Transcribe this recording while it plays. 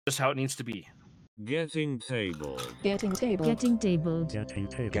just how it needs to be. Getting tabled. Getting tabled. Getting tabled. Getting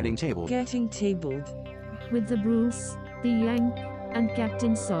tabled. Getting tabled. Getting tabled. With the Bruce, the Yank, and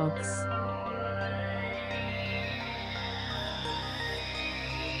Captain Socks.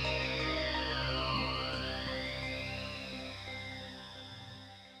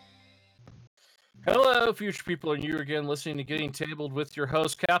 Hello, future people, and you again listening to Getting Tabled with your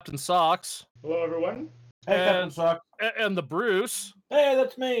host, Captain Socks. Hello, everyone. Hey, And- Captain Sock. And the Bruce. Hey,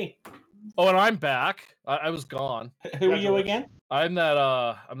 that's me. Oh, and I'm back. I was gone. Who are you again? I'm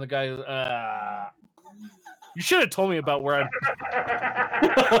the guy. You should have told me about where I'm.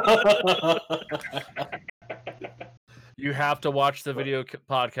 You have to watch the video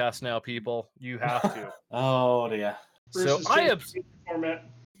podcast now, people. You have to. Oh dear. So Bruce I is changing the format.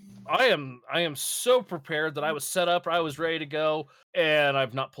 I am so prepared that I was set up, I was ready to go, and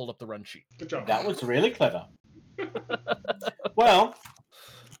I've not pulled up the run sheet. Good job. That was really clever. Well,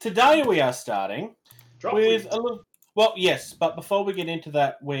 today we are starting Drop, with please. a little. Well, yes, but before we get into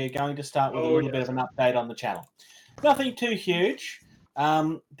that, we're going to start with a little bit of an update on the channel. Nothing too huge.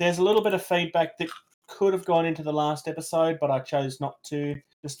 There's a little bit of feedback that could have gone into the last episode, but I chose not to,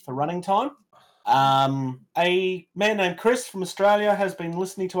 just for running time. A man named Chris from Australia has been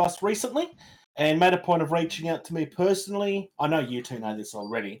listening to us recently and made a point of reaching out to me personally. I know you two know this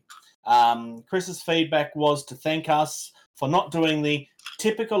already. Chris's feedback was to thank us for not doing the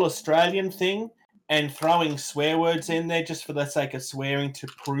typical Australian thing and throwing swear words in there just for the sake of swearing to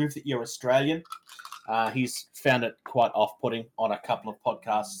prove that you're Australian. He's found it quite off-putting on a couple of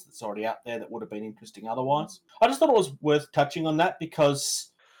podcasts that's already out there that would have been interesting otherwise. I just thought it was worth touching on that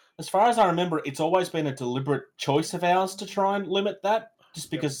because, as far as I remember, it's always been a deliberate choice of ours to try and limit that, just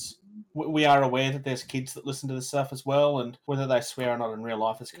because we are aware that there's kids that listen to this stuff as well, and whether they swear or not in real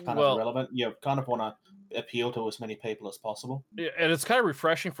life is kind of irrelevant. You kind of want to appeal to as many people as possible. Yeah, and it's kind of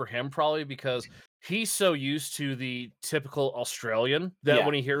refreshing for him, probably, because he's so used to the typical Australian that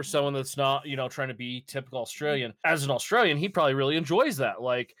when he hears someone that's not, trying to be typical Australian, as an Australian, he probably really enjoys that.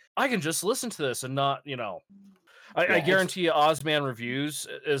 Like, I can just listen to this and not, I guarantee you Ozman Reviews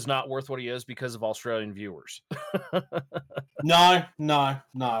is not worth what he is because of Australian viewers. No,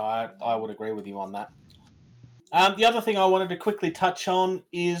 I would agree with you on that. The other thing I wanted to quickly touch on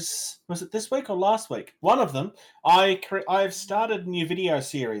is, was it this week or last week? One of them, I've started a new video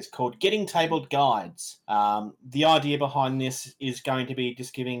series called Getting Tabled Guides. The idea behind this is going to be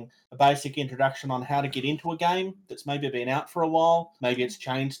just giving a basic introduction on how to get into a game that's maybe been out for a while. Maybe it's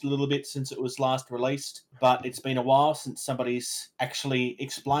changed a little bit since it was last released, but it's been a while since somebody's actually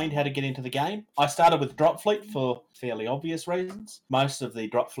explained how to get into the game. I started with Dropfleet for fairly obvious reasons. Most of the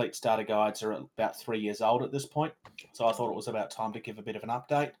Dropfleet starter guides are about 3 years old at this point, so I thought it was about time to give a bit of an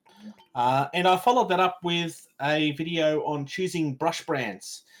update. And I followed that up with a video on choosing brush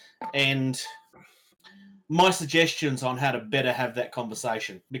brands and my suggestions on how to better have that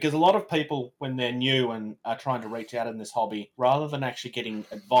conversation. Because a lot of people, when they're new and are trying to reach out in this hobby, rather than actually getting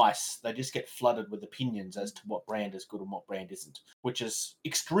advice, they just get flooded with opinions as to what brand is good and what brand isn't, which is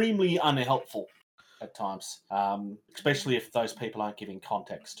extremely unhelpful at times, especially if those people aren't giving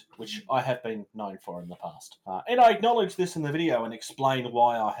context, which I have been known for in the past. And I acknowledge this in the video and explain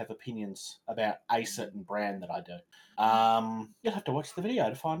why I have opinions about a certain brand that I do. You'll have to watch the video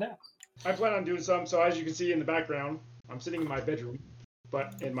to find out. I plan on doing some, so as you can see in the background, I'm sitting in my bedroom,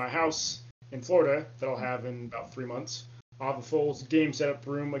 but in my house in Florida that I'll have in about 3 months, I'll have a full game setup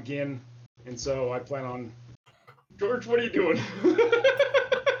room again, and so I plan on... George, what are you doing?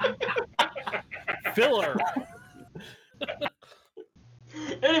 Filler.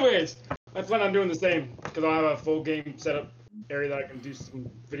 Anyways, I plan on doing the same, because I'll have a full game setup area that I can do some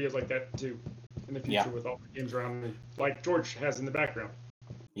videos like that too in the future with all the games around me, like George has in the background.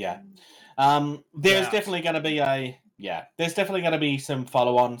 Yeah. There's definitely going to be some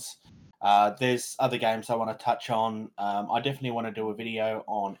follow-ons. There's other games I want to touch on. I definitely want to do a video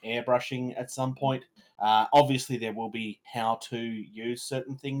on airbrushing at some point. Obviously, there will be how to use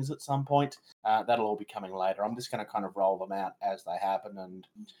certain things at some point. That'll all be coming later. I'm just going to kind of roll them out as they happen, and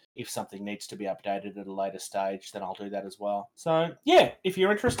if something needs to be updated at a later stage, then I'll do that as well. So, yeah, if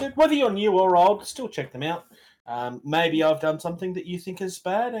you're interested, whether you're new or old, still check them out. Maybe I've done something that you think is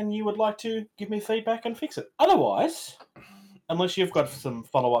bad and you would like to give me feedback and fix it. Otherwise, unless you've got some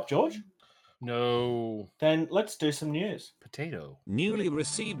follow-up, George. No. Then let's do some news. Potato. Newly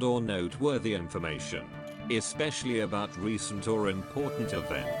received or noteworthy information, especially about recent or important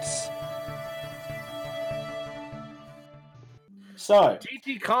events. So,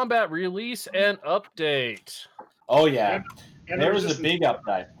 TT Combat release and update. oh yeah, And there the was a Resistance- big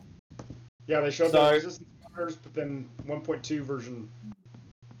update. Yeah, they showed So- the Resistance first, but then 1.2 version.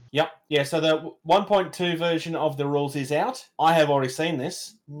 Yep. Yeah, so the 1.2 version of the rules is out. I have already seen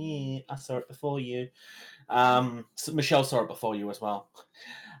this. Yeah, I saw it before you. So Michelle saw it before you as well.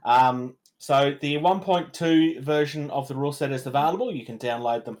 So the 1.2 version of the rule set is available. You can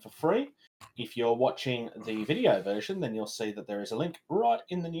download them for free. If you're watching the video version, then you'll see that there is a link right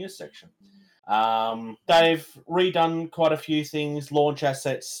in the news section. They've redone quite a few things. Launch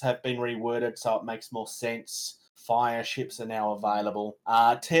assets have been reworded so it makes more sense. Fire ships are now available.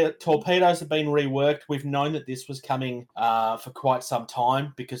 Torpedoes have been reworked. We've known that this was coming for quite some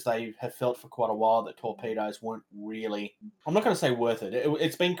time because they have felt for quite a while that torpedoes weren't really, I'm not going to say worth it.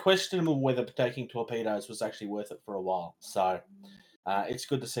 It's been questionable whether taking torpedoes was actually worth it for a while. So it's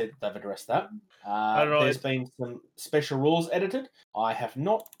good to see that they've addressed that. I don't know. There's been some special rules edited. I have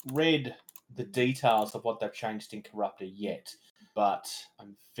not read the details of what they've changed in Corruptor yet, but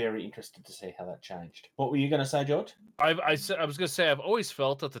I'm very interested to see how that changed. What were you going to say, George? I was going to say, I've always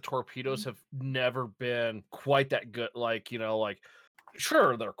felt that the torpedoes have never been quite that good. Like,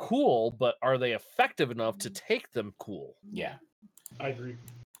 sure, they're cool, but are they effective enough to take them cool? Yeah. I agree.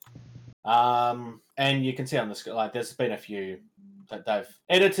 And you can see on the screen, like, there's been a few that they've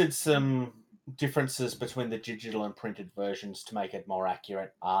edited some differences between the digital and printed versions to make it more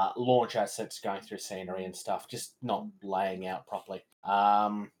accurate. Launch assets going through scenery and stuff, just not laying out properly.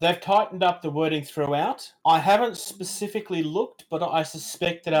 They've tightened up the wording throughout. I haven't specifically looked, but I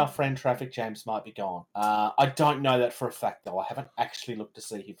suspect that our friend Traffic James might be gone. I don't know that for a fact, though. I haven't actually looked to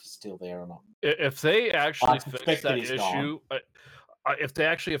see if he's still there or not. If they actually fix that issue, gone. If they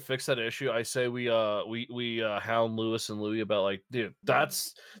actually fix that issue, I say we hound Lewis and Louie about, like, dude,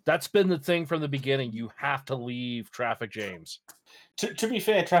 that's been the thing from the beginning. You have to leave Traffic James. To be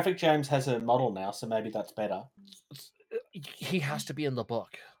fair, Traffic James has a model now, so maybe that's better. He has to be in the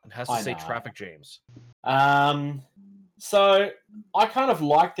book. It has to say Traffic James. So I kind of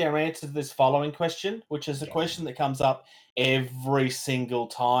like their answer to this following question, which is a question that comes up every single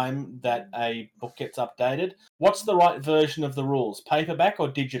time that a book gets updated. What's the right version of the rules, paperback or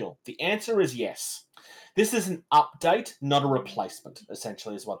digital? The answer is yes. This is an update, not a replacement,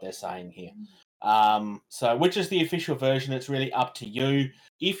 essentially, is what they're saying here. So which is the official version? It's really up to you.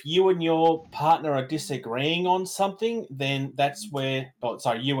 If you and your partner are disagreeing on something, then that's where,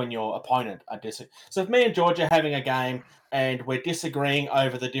 you and your opponent are disagreeing. So if me and George are having a game and we're disagreeing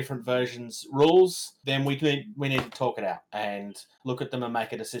over the different versions' rules, then we need to talk it out and look at them and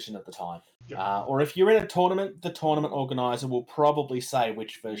make a decision at the time. Or if you're in a tournament, the tournament organizer will probably say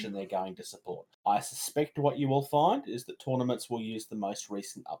which version they're going to support. I suspect what you will find is that tournaments will use the most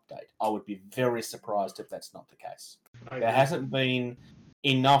recent update. I would be very surprised if that's not the case. There hasn't been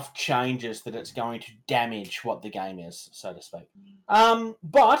enough changes that it's going to damage what the game is, so to speak.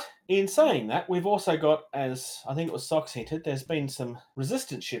 But in saying that, we've also got, as I think it was Sox hinted, there's been some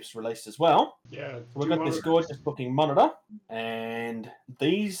resistance ships released as well. Yeah. We've got this gorgeous looking monitor, and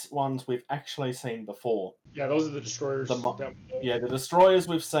these ones we've actually seen before. Yeah, those are the destroyers. The destroyers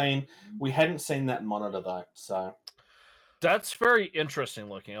we've seen. We hadn't seen that monitor though, so that's very interesting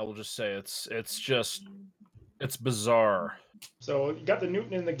looking. I will just say it's bizarre. So you got the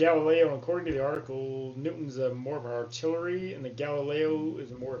Newton and the Galileo, and according to the article, Newton's more of an artillery, and the Galileo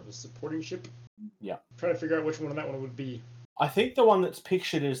is more of a supporting ship. Yeah. I'm trying to figure out which one that one would be. I think the one that's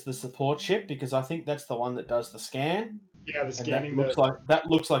pictured is the support ship, because I think that's the one that does the scan. Yeah, the scanning. That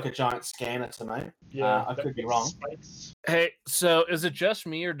looks like a giant scanner to me. Yeah, I could be wrong. Spikes. Hey, so is it just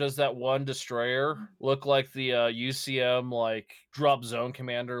me, or does that one destroyer look like the UCM, like, drop zone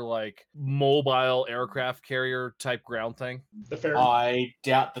commander, like, mobile aircraft carrier type ground thing? I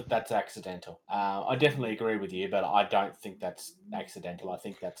doubt that that's accidental. I definitely agree with you, but I don't think that's accidental. I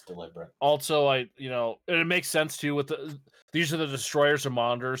think that's deliberate. Also, it makes sense too with these are the destroyers and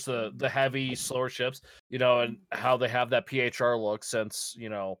monitors, the heavy, slower ships, and how they have that PHR look since,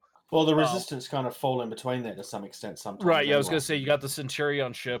 Well, the resistance kind of fall in between there to some extent sometimes. Right, yeah, I was going to say, you got the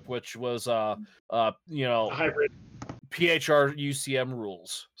Centurion ship, which was, a hybrid PHR UCM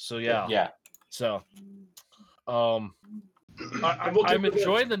rules. So, yeah. Yeah. So, I'm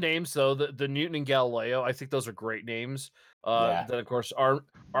enjoying the names, though. The Newton and Galileo, I think those are great names. Then, of course,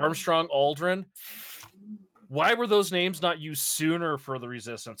 Armstrong, Aldrin. Why were those names not used sooner for the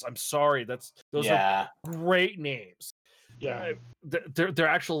Resistance? I'm sorry. Those are great names. Yeah, they're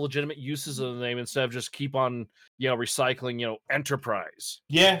actual legitimate uses of the name instead of just keep on recycling Enterprise.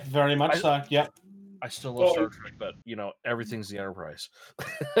 Yeah, very much so. Yeah, I still love Star Trek, but everything's the Enterprise.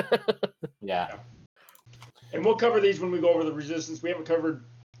 Yeah, and we'll cover these when we go over the Resistance. We haven't covered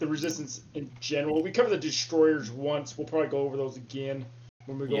the Resistance in general. We covered the destroyers once. We'll probably go over those again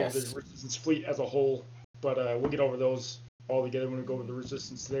when we go over the Resistance fleet as a whole. But we'll get over those all together when we go over the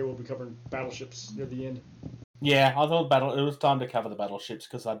Resistance. Today we'll be covering battleships near the end. Yeah, I thought it was time to cover the battleships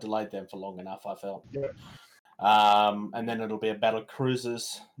because I delayed them for long enough, I felt. Yeah. And then it'll be a battle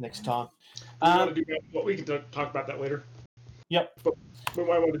cruisers next time. We can talk about that later. Yep. But we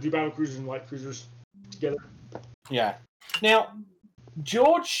might want to do battle cruisers and light cruisers together. Yeah. Now,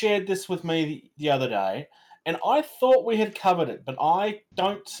 George shared this with me the other day, and I thought we had covered it, but I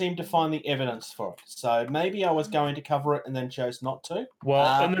don't seem to find the evidence for it. So maybe I was going to cover it and then chose not to. Well,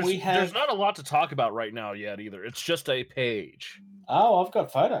 and there's not a lot to talk about right now yet either. It's just a page. Oh, I've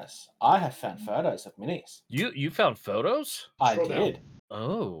got photos. I have found photos of minis. You found photos? I Scroll did. down.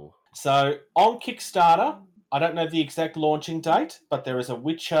 Oh. So on Kickstarter, I don't know the exact launching date, but there is a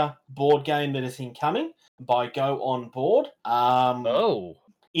Witcher board game that is incoming by Go On Board. Oh.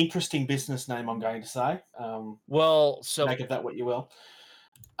 Interesting business name, I'm going to say. Well, so make of that what you will.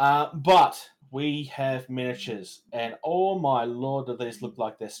 But we have miniatures, and oh my lord, do these look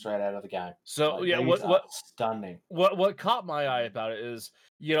like they're straight out of the game? So like, yeah, what stunning. What caught my eye about it is,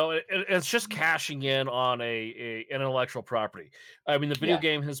 it's just cashing in on an intellectual property. I mean, the video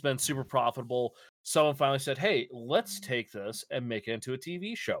game has been super profitable. Someone finally said, "Hey, let's take this and make it into a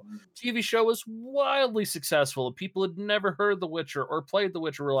TV show." TV show was wildly successful. People had never heard The Witcher or played The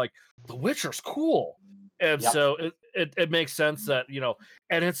Witcher. Were like, "The Witcher's cool," and so it makes sense that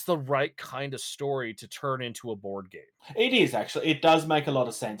and it's the right kind of story to turn into a board game. It is actually. It does make a lot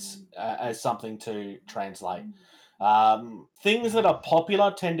of sense as something to translate. Things that are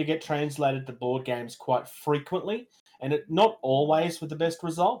popular tend to get translated to board games quite frequently, and not always with the best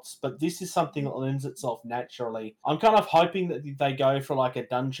results, but this is something that lends itself naturally. I'm kind of hoping that they go for like a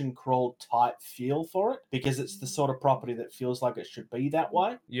dungeon crawl type feel for it, because it's the sort of property that feels like it should be that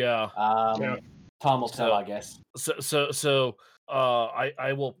way. Yeah. Time will tell, I guess. So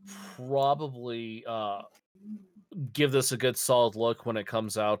I will probably give this a good solid look when it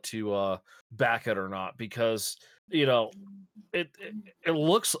comes out to back it or not, because it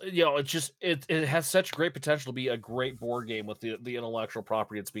looks it has such great potential to be a great board game with the intellectual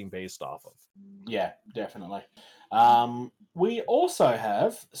property it's being based off of. Yeah, definitely. We also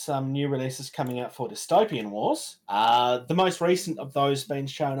have some new releases coming out for Dystopian Wars. The most recent of those being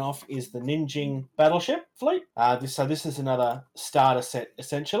shown off is the Ninjing Battleship Fleet. This is another starter set,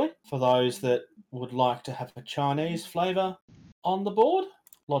 essentially, for those that would like to have a Chinese flavour on the board.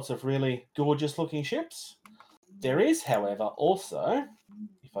 Lots of really gorgeous looking ships. There is, however, also,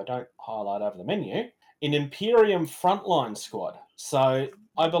 if I don't highlight over the menu, an Imperium Frontline Squad. So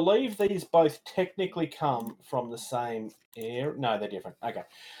I believe these both technically come from the same area. No, they're different. Okay.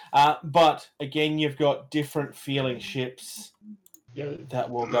 But again, you've got different feeling ships that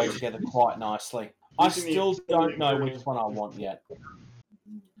will go together quite nicely. I still don't know which one I want yet.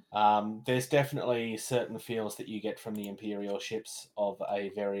 There's definitely certain feels that you get from the Imperial ships of a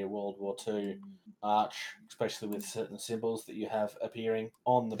very World War II arch, especially with certain symbols that you have appearing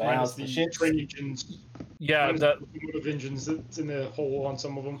on the bows of the ships. Train engines. Yeah, the locomotive engines that's in the hull on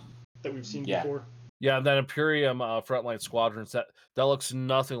some of them that we've seen before. Yeah, that Imperium Frontline Squadrons, that looks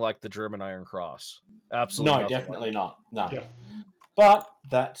nothing like the German Iron Cross. Absolutely. No, definitely not. No. Yeah. But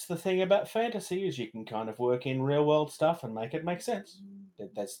that's the thing about fantasy, is you can kind of work in real world stuff and make it make sense.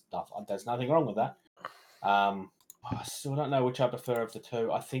 There's nothing wrong with that. I still don't know which I prefer of the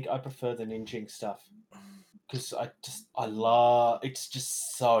two. I think I prefer the Ninjing stuff, because I love it's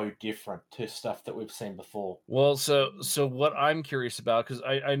just so different to stuff that we've seen before. Well, so what I'm curious about, because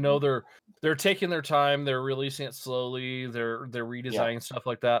I know they're taking their time, they're releasing it slowly, they're redesigning stuff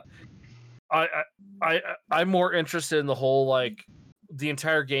like that. I'm more interested in the whole, like, the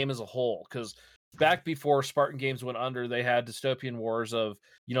entire game as a whole, because back before Spartan Games went under, they had Dystopian Wars of,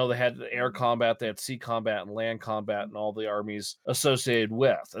 they had the air combat, they had sea combat and land combat and all the armies associated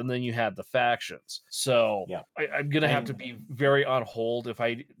with. And then you had the factions. So I'm going to have to be very on hold if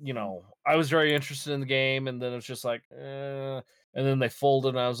I was very interested in the game, and then it's just like, and then they folded,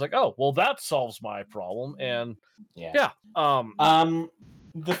 and I was like, oh, well, that solves my problem. And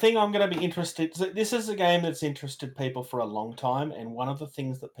the thing I'm going to be interested... So this is a game that's interested people for a long time, and one of the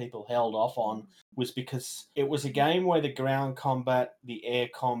things that people held off on was because it was a game where the ground combat, the air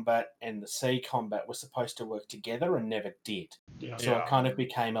combat, and the sea combat were supposed to work together and never did. So it kind of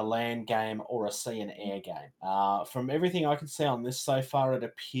became a land game or a sea and air game. From everything I can see on this so far, it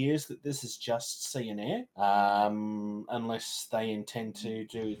appears that this is just sea and air, unless they intend to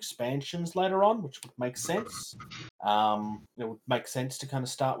do expansions later on, which would make sense. It would make sense to kind of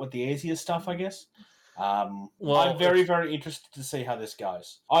start with the easier stuff, I guess. I'm very, very interested to see how this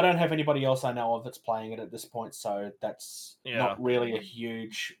goes. I don't have anybody else I know of that's playing it at this point, so that's not really a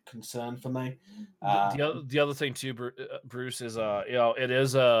huge concern for me. The other thing too, Bruce, is it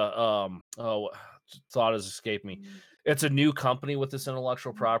is a thought has escaped me. It's a new company with this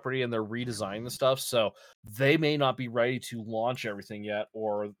intellectual property, and they're redesigning the stuff, so they may not be ready to launch everything yet,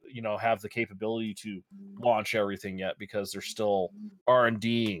 or have the capability to launch everything yet because they're still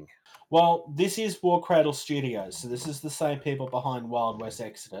R&Ding. Well, this is Warcradle Studios, so this is the same people behind Wild West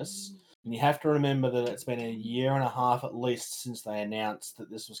Exodus. And you have to remember that it's been 1.5 years at least since they announced that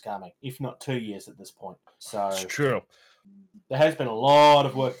this was coming, if not 2 years at this point. So it's true. There has been a lot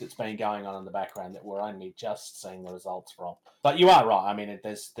of work that's been going on in the background that we're only just seeing the results from. But you are right. I mean,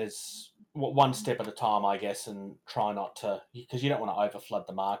 there's one step at a time, I guess, and try not to, because you don't want to overflood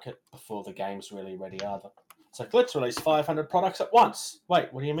the market before the game's really ready either. So let's release 500 products at once.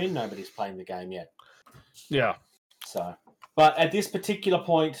 Wait, what do you mean nobody's playing the game yet? Yeah. So, but at this particular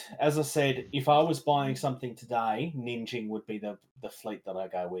point, as I said, if I was buying something today, Ninjing would be the fleet that I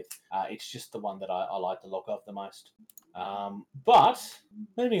go with. It's just the one that I like the look of the most. But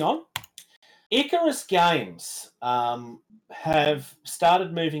moving on, Icarus Games have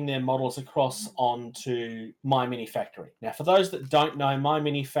started moving their models across onto My Mini Factory. Now, for those that don't know, My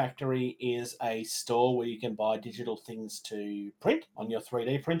Mini Factory is a store where you can buy digital things to print on your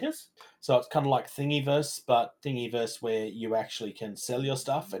 3D printers. So it's kind of like Thingiverse, but Thingiverse where you actually can sell your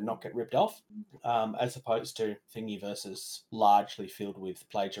stuff and not get ripped off, as opposed to Thingiverse is largely filled with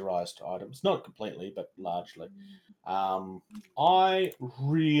plagiarized items. Not completely, but largely. I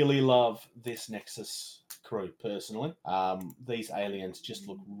really love this Nexus crew personally. These aliens just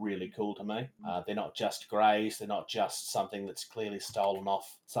look really cool to me. They're not just greys, they're not just something that's clearly stolen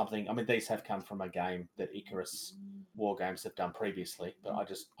off something. I mean, these have come from a game that Icarus War Games have done previously, but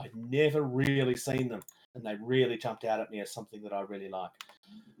I've never really seen them, and they really jumped out at me as something that I really like.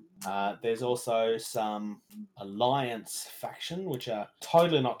 There's also some Alliance faction, which are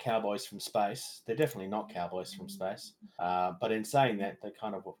totally not cowboys from space. They're definitely not cowboys from space. But in saying that, they're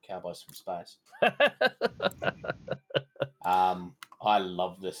kind of cowboys from space. I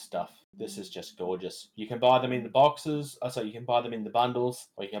love this stuff. This is just gorgeous. You can buy them in the boxes. So you can buy them in the bundles,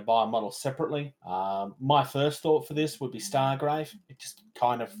 or you can buy a model separately. My first thought for this would be Stargrave. It just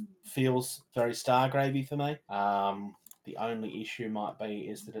kind of feels very Stargravey for me. The only issue might be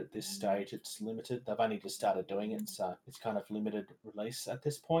is that at this stage it's limited. They've only just started doing it, so it's kind of limited release at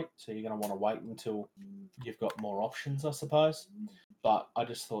this point. So you're going to want to wait until you've got more options, I suppose. But I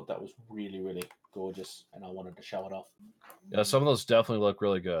just thought that was really, really gorgeous, and I wanted to show it off. Yeah, some of those definitely look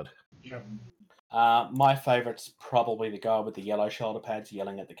really good. Yeah. My favourite's probably the guy with the yellow shoulder pads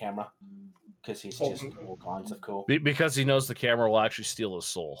yelling at the camera, because he's just all kinds of cool. Because he knows the camera will actually steal his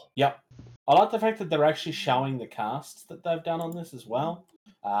soul. Yep. I like the fact that they're actually showing the casts that they've done on this as well,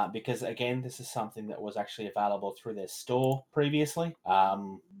 because, again, this is something that was actually available through their store previously,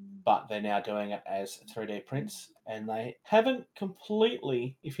 but they're now doing it as 3D prints, and they haven't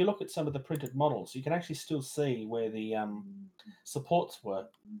completely, if you look at some of the printed models, you can actually still see where the supports were,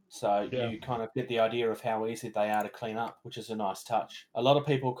 so you kind of get the idea of how easy they are to clean up, which is a nice touch. A lot of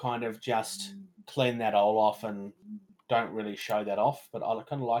people kind of just clean that all off and don't really show that off, but I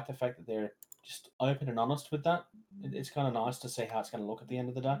kind of like the fact that they're just open and honest with that. It's kind of nice to see how it's going to look at the end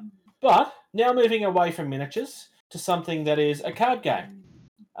of the day. But now moving away from miniatures to something that is a card game.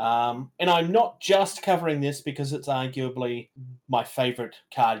 And I'm not just covering this because it's arguably my favourite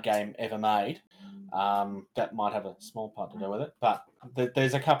card game ever made. That might have a small part to do with it, but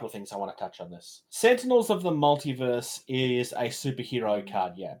there's a couple of things I want to touch on this. Sentinels of the Multiverse is a superhero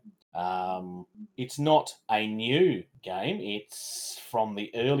card game. It's not a new game. It's from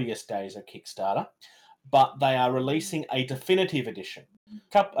the earliest days of Kickstarter, but they are releasing a definitive edition.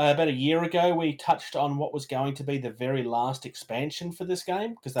 About a year ago, we touched on what was going to be the very last expansion for this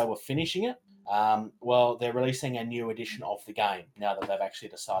game because they were finishing it. Well, they're releasing a new edition of the game now that they've actually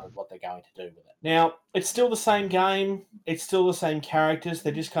decided what they're going to do with it. Now, it's still the same game. It's still the same characters.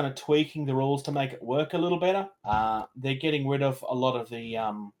 They're just kind of tweaking the rules to make it work a little better. They're getting rid of a lot of the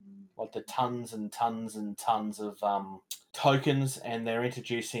tons and tons and tons of tokens, and they're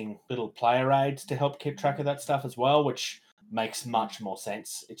introducing little player aids to help keep track of that stuff as well, which makes much more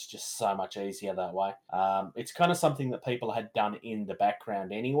sense. It's just so much easier that way. It's kind of something that people had done in the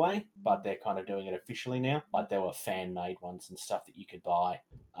background anyway, but they're kind of doing it officially now. Like there were fan-made ones and stuff that you could buy.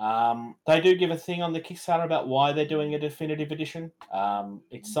 They do give a thing on the Kickstarter about why they're doing a definitive edition.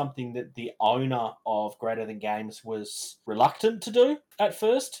 It's something that the owner of Greater Than Games was reluctant to do at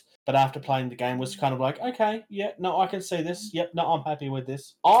first, but after playing the game was kind of like, okay, yeah, no, I can see this. Yep, no, I'm happy with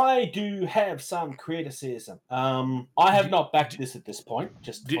this. I do have some criticism. I have not backed this at this point,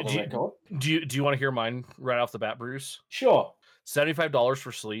 just for the record. Do you want to hear mine right off the bat, Bruce? Sure. $75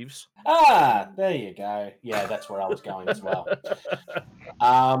 for sleeves. There you go. Yeah, that's where I was going as well.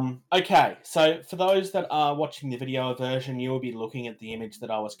 Okay, so for those that are watching the video version, you will be looking at the image that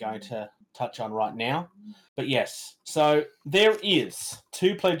I was going to touch on right now. But yes, so there is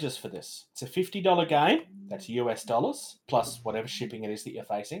 2 pledges for this. It's a $50 game, that's US dollars, plus whatever shipping it is that you're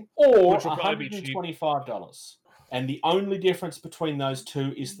facing, or $125. And the only difference between those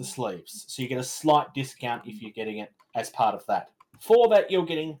two is the sleeves. So you get a slight discount if you're getting it as part of that. For that, you're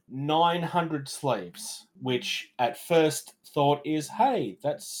getting 900 sleeves, which at first thought is, hey,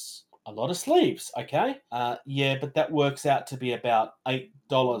 that's a lot of sleeves, okay? Yeah, but that works out to be about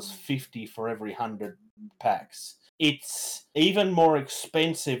 $8.50 for every 100 packs. It's even more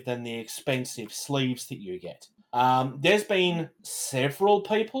expensive than the expensive sleeves that you get. There's been several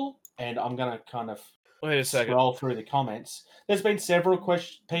people, and I'm going to kind of scroll through the comments. There's been several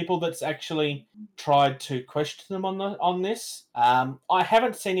people that's actually tried to question them on this. I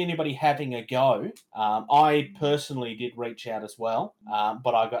haven't seen anybody having a go. I personally did reach out as well,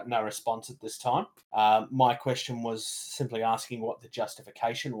 but I got no response at this time. My question was simply asking what the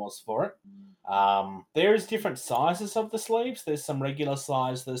justification was for it. There's different sizes of the sleeves. There's some regular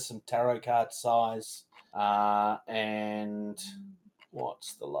size, there's some tarot card size, and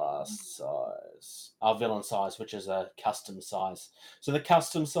what's the last size? Our villain size, which is a custom size. So the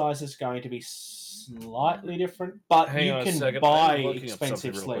custom size is going to be slightly different, but you can buy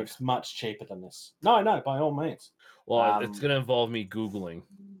expensive sleeves much cheaper than this. No, by all means. Well, it's going to involve me Googling.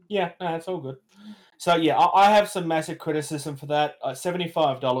 Yeah, no, it's all good. So yeah, I have some massive criticism for that.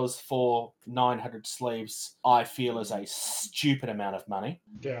 $75 for 900 sleeves, I feel, is a stupid amount of money.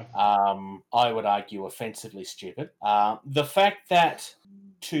 Yeah. I would argue offensively stupid. The fact that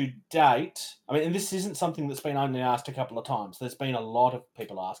to date, I mean, and this isn't something that's been only asked a couple of times. There's been a lot of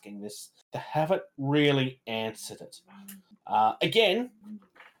people asking this. They haven't really answered it. Again,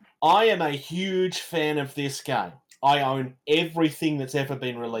 I am a huge fan of this game. I own everything that's ever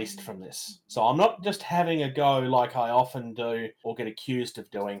been released from this. So I'm not just having a go like I often do or get accused of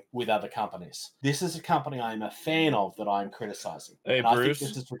doing with other companies. This is a company I'm a fan of that I'm criticizing. Hey, and Bruce, I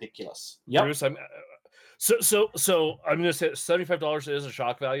think this is ridiculous. Yep. Bruce, so I'm going to say $75 is a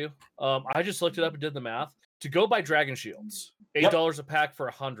shock value. I just looked it up and did the math. To go buy Dragon Shields, $8 a pack for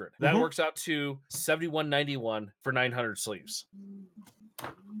 100. That works out to $71.91 for 900 sleeves.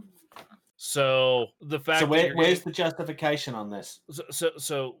 So the fact. So where's the justification on this?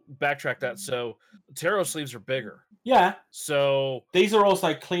 So backtrack that. So tarot sleeves are bigger. Yeah. So these are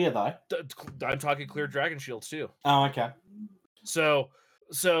also clear though. I'm talking clear Dragon Shields too. Oh, okay. So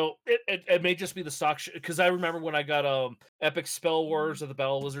it may just be the stock because I remember when I got Epic Spell Wars of the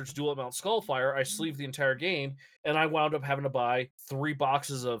Battle Wizards Duel Mount Skullfire, I sleeved the entire game and I wound up having to buy 3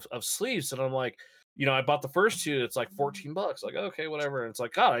 boxes of sleeves, and I'm like, you know, I bought the first 2. It's like $14. Like, okay, whatever. And it's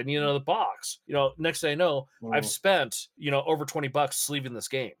like, God, I need another box. You know, next thing I know, I've spent, you know, over $20 sleeving this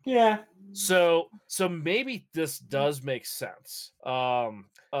game. Yeah. So maybe this does make sense. I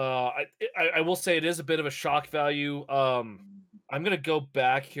will say it is a bit of a shock value. I'm gonna go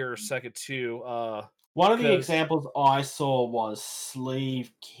back here a second too. One of the examples I saw was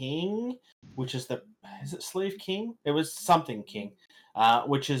Sleeve King, which is is it Sleeve King? It was something King.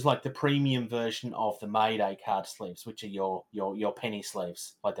 Which is like the premium version of the Mayday card sleeves, which are your penny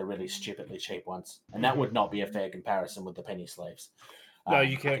sleeves, like the really stupidly cheap ones. And that would not be a fair comparison with the penny sleeves. No,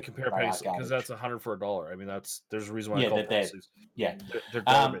 you can't compare penny sleeves because that's $100 for $1. I mean, there's a reason why I call penny sleeves. Yeah, they're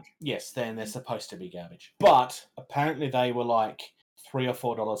garbage. Yes, then they're supposed to be garbage. But apparently they were like $3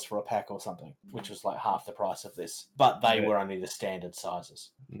 or $4 for a pack or something, which was like half the price of this. But they were only the standard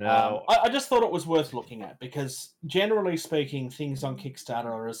sizes. No, I just thought it was worth looking at because generally speaking, things on Kickstarter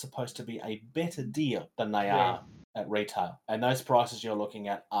are supposed to be a better deal than they are at retail, and those prices you're looking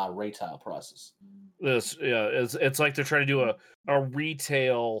at are retail prices. It's like they're trying to do a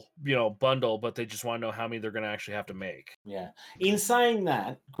retail, you know, bundle, but they just want to know how many they're going to actually have to make. Yeah. In saying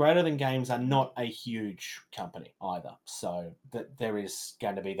that, Greater Than Games are not a huge company either, so that there is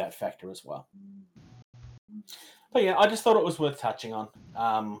going to be that factor as well. But yeah, I just thought it was worth touching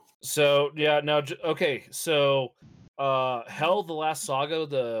on. So Hell, the Last Saga,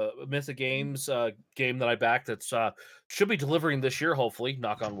 the Mythic Games game that I backed that's should be delivering this year, hopefully,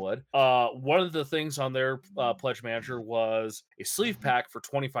 knock on wood. One of the things on their pledge manager was a sleeve pack for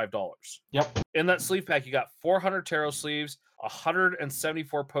 $25. Yep. In that sleeve pack, you got 400 tarot sleeves,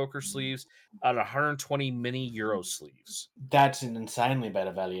 174 poker sleeves, and 120 mini Euro sleeves. That's an insanely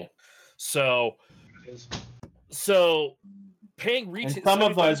better value. So paying retail, and some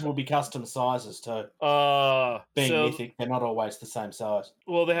of those will be custom sizes too. Being Mythic, they're not always the same size.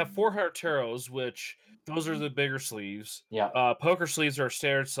 Well, they have 4 Heteros, which those are the bigger sleeves. Yeah. Poker sleeves are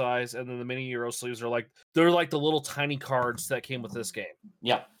standard size, and then the mini Euro sleeves are they're like the little tiny cards that came with this game.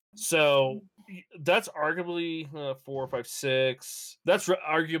 Yeah. So that's arguably 4, 5, 6. That's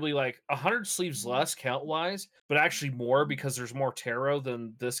arguably like 100 sleeves less count wise, but actually more because there's more tarot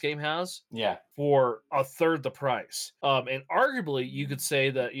than this game has. Yeah. For a third the price. And arguably, you could say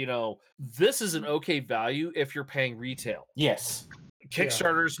that this is an okay value if you're paying retail. Yes.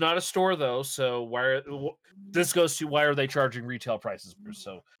 Kickstarter's not a store though, so why are they charging retail prices?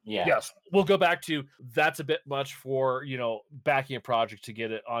 So yes, we'll go back to that's a bit much for backing a project to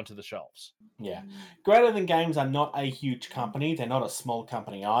get it onto the shelves. Yeah, Greater Than Games are not a huge company. They're not a small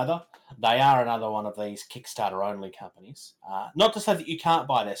company either. They are another one of these Kickstarter only companies. Not to say that you can't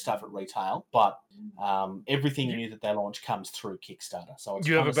buy their stuff at retail, but everything new that they launch comes through Kickstarter. So it's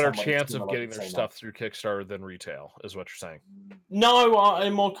you have a better chance of getting their stuff through Kickstarter than retail, is what you're saying. No,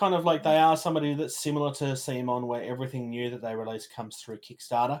 I'm more kind of like they are somebody that's similar to CMON, where everything new that they release comes through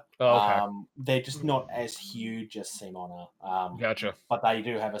Kickstarter. Oh, okay. They're just not as huge as CMON are. Gotcha. But they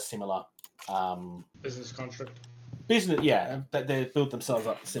do have a similar business construct. They build themselves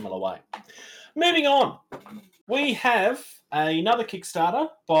up a similar way. Moving on, we have another Kickstarter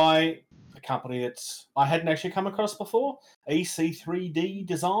by a company that I hadn't actually come across before, EC3D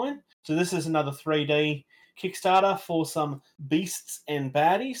Design. So this is another 3D Kickstarter for some beasts and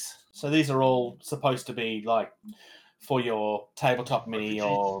baddies. So these are all supposed to be like for your tabletop mini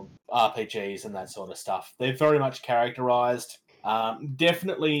or RPGs and that sort of stuff. They're very much characterized.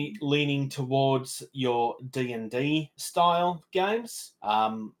 Definitely leaning towards your D&D style games.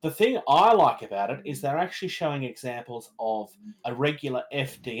 The thing I like about it is they're actually showing examples of a regular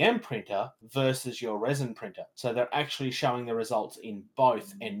FDM printer versus your resin printer. So they're actually showing the results in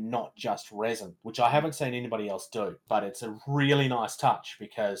both and not just resin, which I haven't seen anybody else do. But it's a really nice touch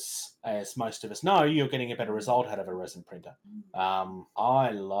because, as most of us know, you're getting a better result out of a resin printer.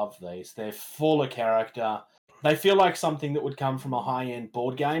 I love these. They're full of character. They feel like something that would come from a high-end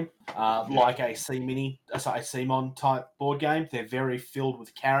board game, like a CMON type board game. They're very filled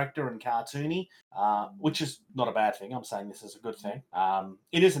with character and cartoony, which is not a bad thing. I'm saying this is a good thing.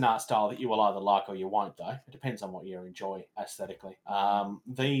 It is an art style that you will either like or you won't, though. It depends on what you enjoy aesthetically.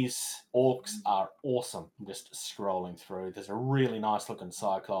 These orcs are awesome. I'm just scrolling through. There's a really nice-looking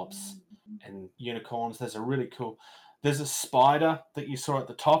Cyclops and unicorns. There's a spider that you saw at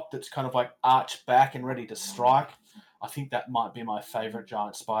the top that's kind of like arched back and ready to strike. I think that might be my favourite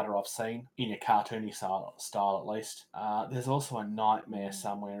giant spider I've seen, in a cartoony style at least. There's also a nightmare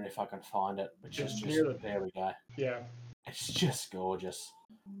somewhere, if I can find it, which is just, there we go. Yeah. It's just gorgeous.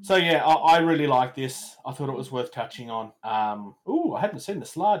 So yeah, I really like this. I thought it was worth touching on. I haven't seen the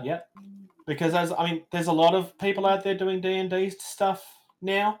slide yet. Because there's a lot of people out there doing D&D stuff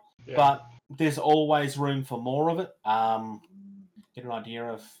now, but there's always room for more of it. Get an idea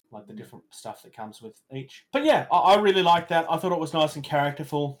of like the different stuff that comes with each. But yeah, I really like that. I thought it was nice and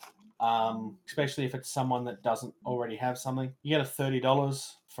characterful, especially if it's someone that doesn't already have something. You get a $30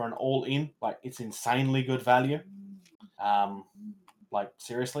 for an all-in. Like, it's insanely good value. Like,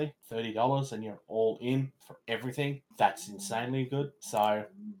 seriously, $30 and you're all in for everything. That's insanely good. So,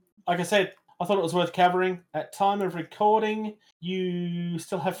 like I said, I thought it was worth covering. At time of recording, you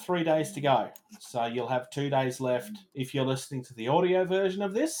still have 3 days to go. So you'll have 2 days left if you're listening to the audio version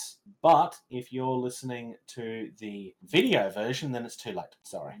of this. But if you're listening to the video version, then it's too late.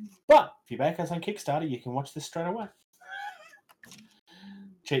 Sorry. But if you back us on Kickstarter, you can watch this straight away.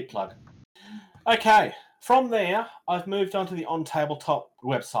 Cheap plug. Okay. From there, I've moved on to the On Tabletop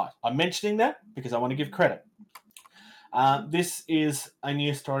website. I'm mentioning that because I want to give credit. This is a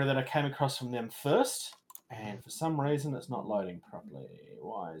news story that I came across from them first, and for some reason it's not loading properly.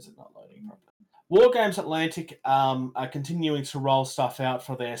 Why is it not loading properly? Wargames Atlantic are continuing to roll stuff out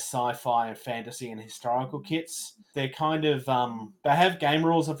for their sci-fi and fantasy and historical kits. They're kind of, they have game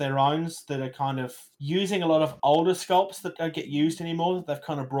rules of their own that are kind of using a lot of older sculpts that don't get used anymore, that they've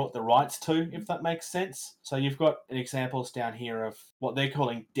kind of brought the rights to, if that makes sense. So you've got examples down here of what they're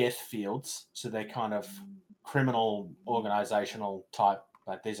calling death fields. So they're kind of criminal organizational type,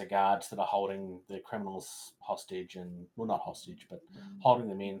 like these are guards that are holding the criminals hostage not hostage, but holding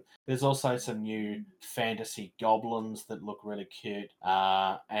them in. There's also some new fantasy goblins that look really cute,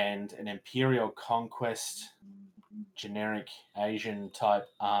 and an Imperial Conquest generic Asian type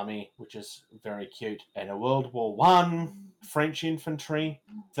army, which is very cute. And a World War One French infantry.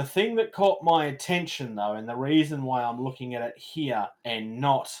 The thing that caught my attention, though, and the reason why I'm looking at it here and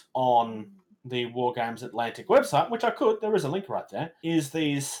not on the War Games Atlantic website, which I could, there is a link right there, is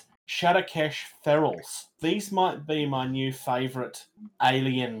these Shadowkesh Ferals. These might be my new favourite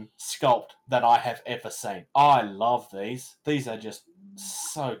alien sculpt that I have ever seen. I love these. These are just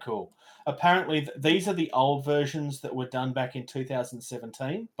so cool. Apparently, these are the old versions that were done back in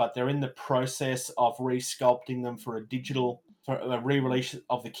 2017, but they're in the process of resculpting them for a re-release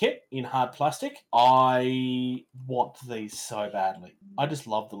of the kit in hard plastic. I want these so badly. I just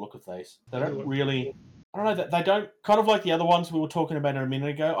love the look of these. They don't really... I don't know, they don't... Kind of like the other ones we were talking about a minute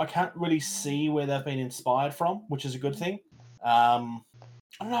ago, I can't really see where they've been inspired from, which is a good thing. I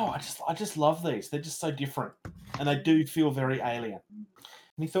don't know, I just love these. They're just so different. And they do feel very alien.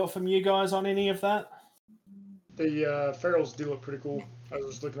 Any thought from you guys on any of that? The ferals do look pretty cool. I was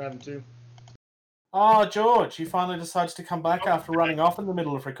just looking at them too. Oh, George, you finally decided to come back after running off in the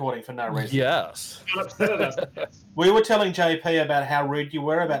middle of recording for no reason. Yes. Got upset at us. We were telling JP about how rude you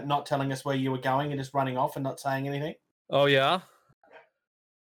were about not telling us where you were going and just running off and not saying anything. Oh, yeah?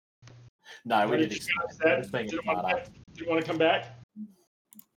 No, we didn't. Didn't want to come back?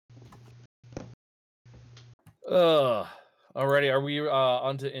 Alrighty, are we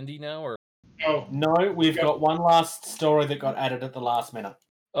on to Indy now? Or Oh. No, we've got one last story that got added at the last minute.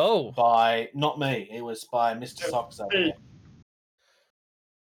 Oh. By, not me, it was by Mr. Socks over there.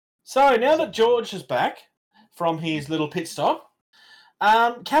 So, now that George is back from his little pit stop,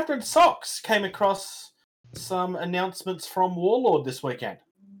 Captain Socks came across some announcements from Warlord this weekend.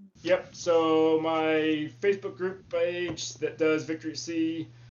 Yep, so my Facebook group page that does Victory at Sea,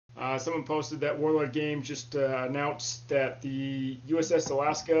 someone posted that Warlord Games just announced that the USS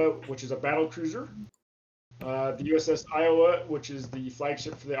Alaska, which is a battle cruiser, the USS Iowa, which is the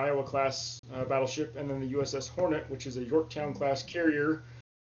flagship for the Iowa class battleship, and then the USS Hornet, which is a Yorktown class carrier,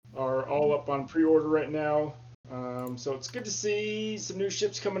 are all up on pre-order right now. So it's good to see some new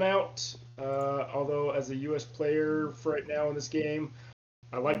ships coming out. Although as a US player for right now in this game,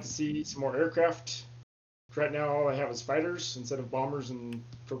 I'd like to see some more aircraft. Right now all I have is fighters instead of bombers and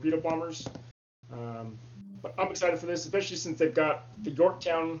torpedo bombers. But I'm excited for this, especially since they've got the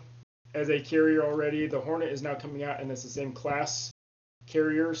Yorktown as a carrier already. The Hornet is now coming out and it's the same class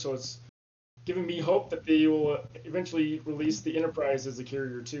carrier, so it's giving me hope that they will eventually release the Enterprise as a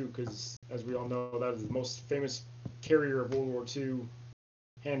carrier too, because as we all know, that is the most famous carrier of World War II,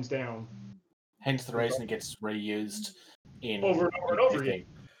 hands down. Hence the reason it gets reused in over and over and over again.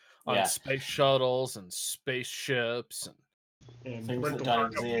 On space shuttles and spaceships and things that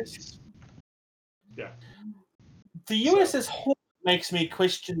don't exist. Yeah. The USS Hornet makes me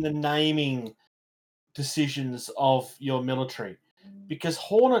question the naming decisions of your military, because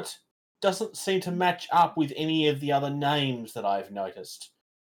Hornet doesn't seem to match up with any of the other names that I've noticed.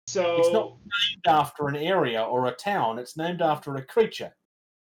 So it's not named after an area or a town, it's named after a creature.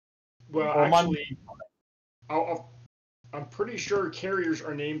 Well, actually, I'm pretty sure carriers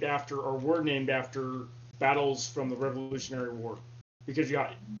are named after or were named after battles from the Revolutionary War, because you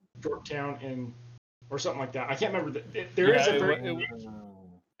got Yorktown and or something like that. I can't remember. There is a very...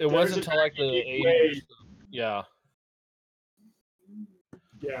 It wasn't until like the 80s. Yeah.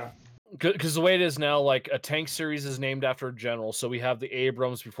 Yeah. Because the way it is now, like a tank series is named after a general. So we have the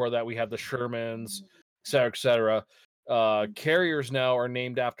Abrams. Before that, we have the Shermans, et cetera, et cetera. Carriers now are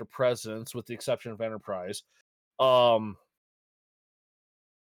named after presidents, with the exception of Enterprise.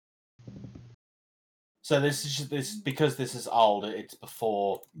 So this is just because this is old. It's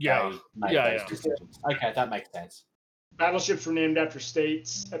before they made those decisions. Okay, that makes sense. Battleships were named after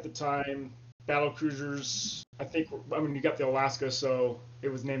states at the time. Battle cruisers, I mean, you got the Alaska, so it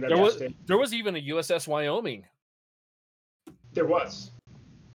was named after a state. There was even a USS Wyoming. There was.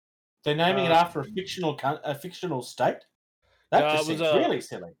 They're naming it after a fictional state? That just seems really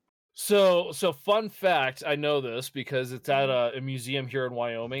silly. So fun fact, I know this because it's at a museum here in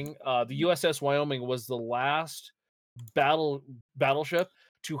Wyoming. The USS Wyoming was the last battleship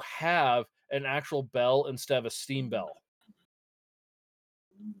to have an actual bell instead of a steam bell.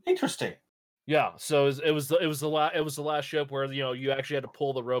 Interesting. Yeah, so it was the last ship where you actually had to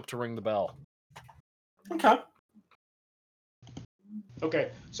pull the rope to ring the bell.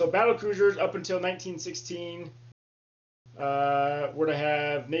 Okay, so battle cruisers up until 1916 were to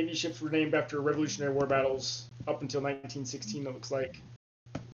have Navy ships were named after Revolutionary War battles up until 1916. It looks like.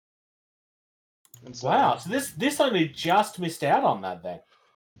 Wow, so this only just missed out on that then.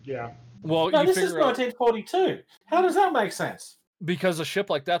 Yeah. Well, no, this is 1942. How does that make sense? Because a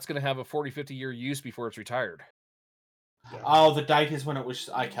ship like that's going to have a 40-50 year use before it's retired. Yeah. Oh, the date is when it was.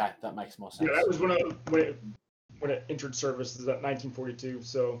 Okay, that makes more sense. Yeah, that was when it entered service. Is that 1942?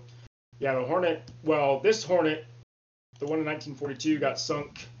 So, yeah, the Hornet. Well, this Hornet, the one in 1942, got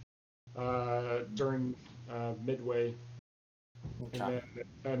sunk during Midway, Okay.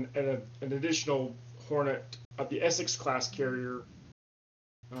 and then an additional Hornet, the Essex class carrier,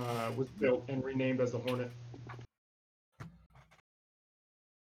 was built and renamed as the Hornet.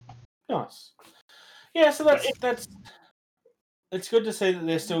 Nice. Yeah, so that's it's good to see that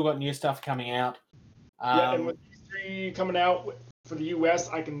they've still got new stuff coming out. Yeah, and with these 3 coming out for the U.S.,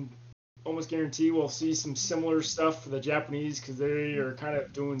 I can almost guarantee we'll see some similar stuff for the Japanese, because they are kind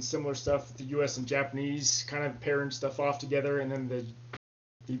of doing similar stuff with the U.S. and Japanese, kind of pairing stuff off together, and then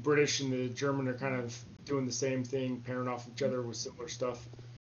the British and the German are kind of doing the same thing, pairing off each other with similar stuff.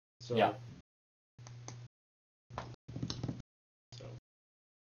 So, yeah. So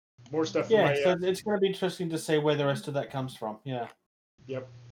more stuff. Yeah, so it's going to be interesting to see where the rest of that comes from. Yeah. Yep.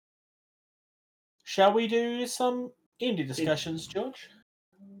 Shall we do some indie discussions, George?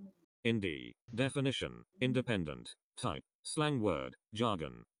 Indie. Definition. Independent. Type. Slang word.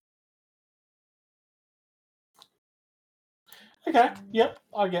 Jargon. Okay. Yep.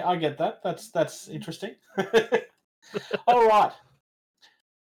 I get that. That's interesting. All right.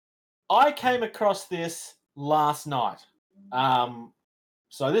 I came across this last night.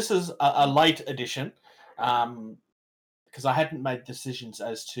 So this is a late edition, because I hadn't made decisions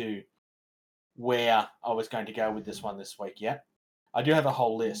as to where I was going to go with this one this week yet. I do have a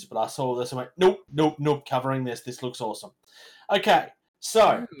whole list, but I saw this and went, nope, covering this. This looks awesome. Okay,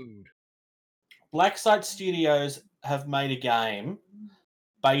 so Blacksite Studios have made a game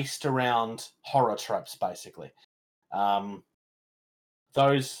based around horror tropes, basically.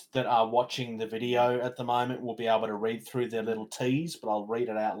 Those that are watching the video at the moment will be able to read through their little tease, but I'll read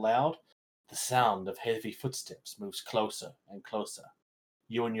it out loud. The sound of heavy footsteps moves closer and closer.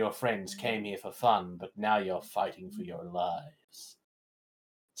 You and your friends came here for fun, but now you're fighting for your lives.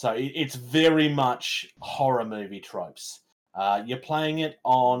 So it's very much horror movie tropes. You're playing it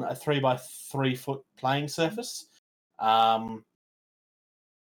on a 3x3 foot playing surface. The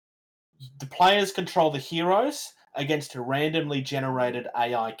players control the heroes against a randomly generated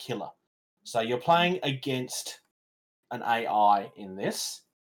AI killer. So you're playing against an AI in this.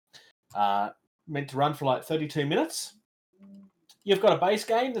 Meant to run for like 32 minutes. You've got a base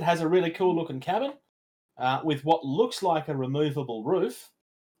game that has a really cool looking cabin with what looks like a removable roof,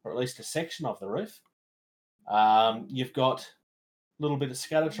 or at least a section of the roof. You've got a little bit of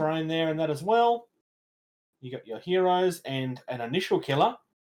scatter terrain there and that as well. You got your heroes and an initial killer,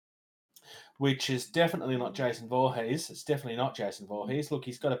 which is definitely not Jason Voorhees. It's definitely not Jason Voorhees. Look,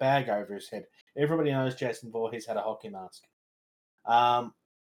 he's got a bag over his head. Everybody knows Jason Voorhees had a hockey mask. And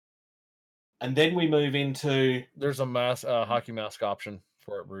then we move into... There's a hockey mask option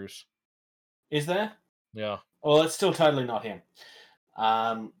for it, Bruce. Is there? Yeah. Well, it's still totally not him.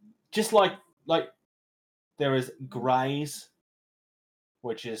 Just like there is Greys,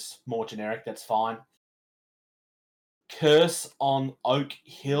 which is more generic. That's fine. Curse on Oak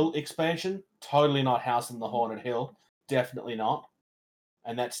Hill expansion. Totally not House on the Haunted Hill. Definitely not.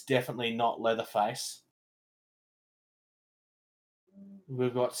 And that's definitely not Leatherface.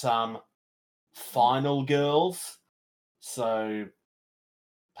 We've got some Final Girls. So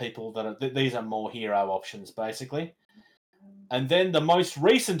people that are... These are more hero options, basically. And then the most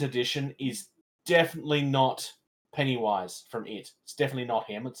recent edition is definitely not Pennywise from It. It's definitely not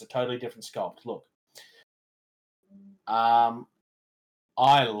him. It's a totally different sculpt. Look.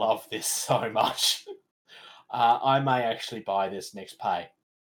 I love this so much. I may actually buy this next pay.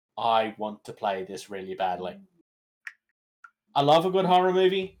 I want to play this really badly. I love a good horror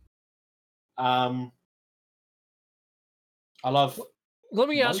movie. I love... Let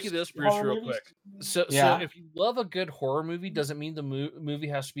me ask you this, Bruce, real movies? quick. So if you love a good horror movie, does it mean the movie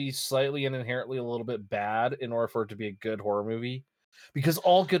has to be slightly and inherently a little bit bad in order for it to be a good horror movie? Because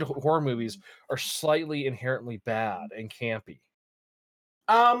all good horror movies are slightly inherently bad and campy.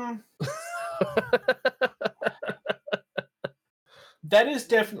 That is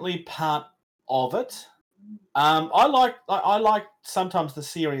definitely part of it. I like sometimes the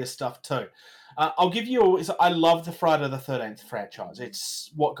serious stuff too. I'll give you I love the Friday the 13th franchise.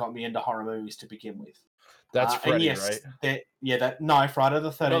 It's what got me into horror movies to begin with. That's Freddy, yes, right? No, Friday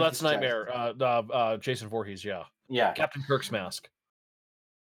the 13th. No, that's Nightmare. Jason Voorhees, yeah. Yeah. Captain Kirk's mask.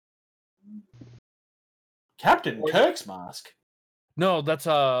 Captain Kirk's mask? No, that's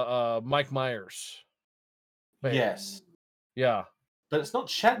Mike Myers. Wait. Yes. Yeah. But it's not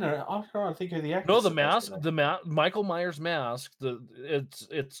Shatner. I'm trying to think who the actor. No, the mask, Michael Myers mask.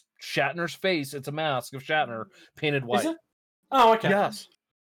 It's Shatner's face. It's a mask of Shatner painted white. Is it? Oh, okay. Yes.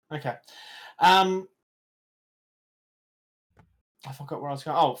 Okay. I forgot where I was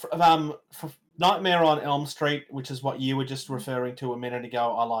going. Oh, for Nightmare on Elm Street, which is what you were just referring to a minute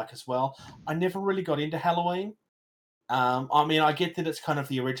ago, I like as well. I never really got into Halloween. I mean, I get that it's kind of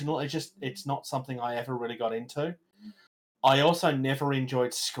the original. It's not something I ever really got into. I also never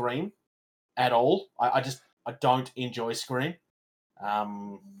enjoyed Scream at all. I don't enjoy Scream.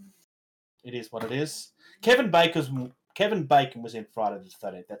 It is what it is. Kevin Bacon was in Friday the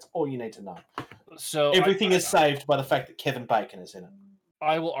 13th. That's all you need to know. So everything is saved by the fact that Kevin Bacon is in it.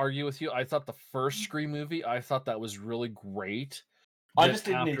 I will argue with you. I thought the first Scream movie, I thought that was really great. I just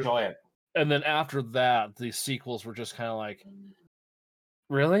didn't enjoy it. And then after that, the sequels were just kind of like,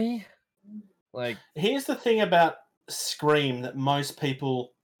 really? Like, here's the thing about Scream that most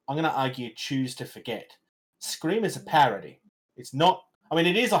people, I'm going to argue, choose to forget. Scream is a parody. It's not, I mean,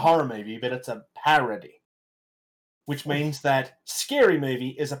 it is a horror movie, but it's a parody. Which means that Scary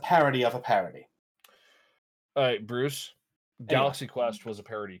Movie is a parody of a parody. All right, Bruce. Galaxy Quest was a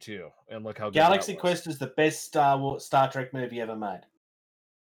parody too, and look how good Galaxy Quest is the best Star Trek movie ever made.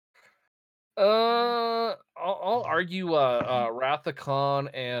 I'll argue Wrath of Khan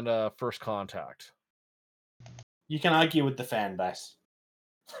and First Contact. You can argue with the fan base.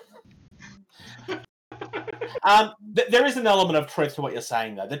 There is an element of truth to what you're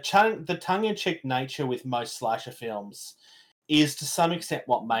saying, though. The tongue-in-cheek nature with most slasher films is, to some extent,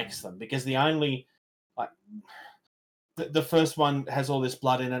 what makes them. Because the only, the first one has all this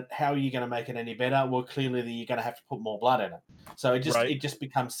blood in it. How are you going to make it any better? Well, clearly you're going to have to put more blood in it. So it just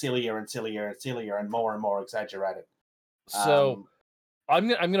becomes sillier and sillier and sillier and more exaggerated. So I'm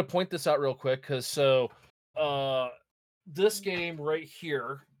gonna point this out real quick because this game right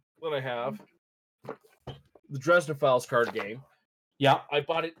here that I have, the Dresden Files card game. Yeah, I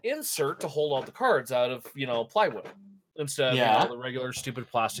bought an insert to hold all the cards out of plywood instead of the regular stupid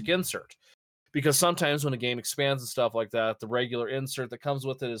plastic insert. Because sometimes when a game expands and stuff like that, the regular insert that comes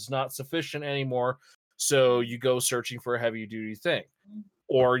with it is not sufficient anymore. So you go searching for a heavy duty thing,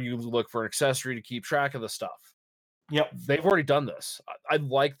 or you look for an accessory to keep track of the stuff. Yep, they've already done this. I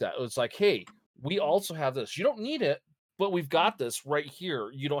like that. It's like, hey, we also have this. You don't need it, but we've got this right here.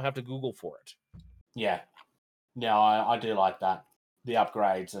 You don't have to Google for it. Yeah, no, I do like that. The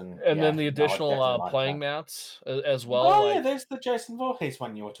upgrades and then the additional playing mats as well. Oh, yeah, there's the Jason Voorhees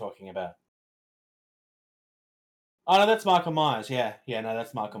one you were talking about. Oh, no, that's Michael Myers. Yeah, no,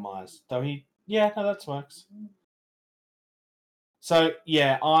 that's Michael Myers. Though that works. So,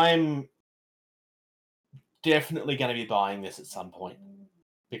 yeah, I'm definitely going to be buying this at some point.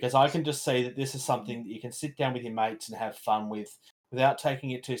 Because I can just see that this is something that you can sit down with your mates and have fun with without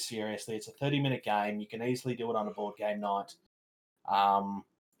taking it too seriously. It's a 30-minute game. You can easily do it on a board game night.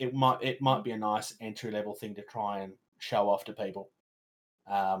 It might be a nice entry-level thing to try and show off to people.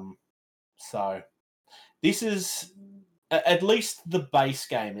 So this is, at least the base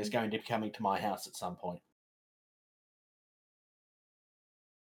game is going to be coming to my house at some point.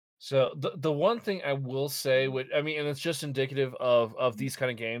 So the one thing I will say, and it's just indicative of these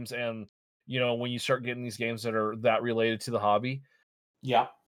kind of games, and when you start getting these games that are that related to the hobby, yeah,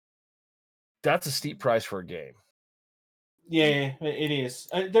 that's a steep price for a game. Yeah, it is.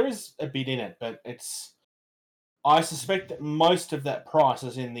 There is a bit in it, but I suspect that most of that price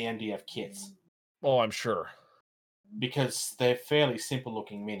is in the MDF kits. Oh, I'm sure. Because they're fairly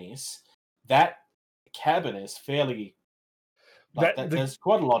simple-looking minis. That cabin is fairly... there's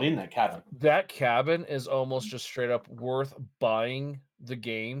quite a lot in that cabin. That cabin is almost just straight up worth buying the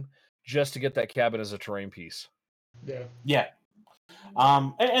game just to get that cabin as a terrain piece. Yeah. Yeah.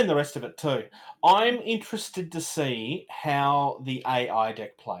 And the rest of it too. I'm interested to see how the AI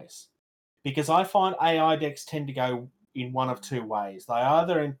deck plays. Because I find AI decks tend to go in one of two ways. They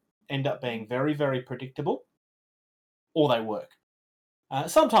either end up being very, very predictable, or they work.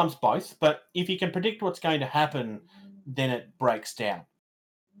 Sometimes both, but if you can predict what's going to happen, then it breaks down.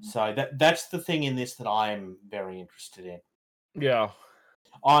 So that's the thing in this that I am very interested in. Yeah.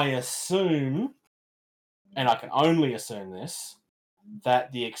 I assume, and I can only assume this,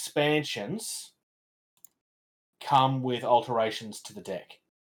 that the expansions come with alterations to the deck.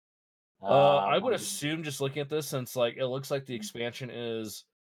 I would assume, just looking at this, since it looks like the expansion is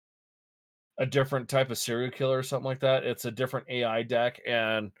a different type of serial killer or something like that. It's a different AI deck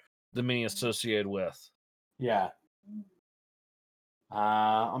and the mini associated with. Yeah.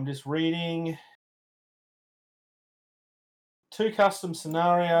 I'm just reading. 2 custom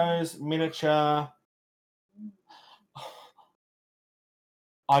scenarios, miniature.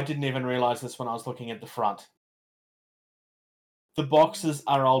 I didn't even realize this when I was looking at the front. The boxes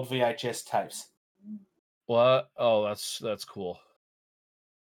are old VHS tapes. What? Oh, that's cool.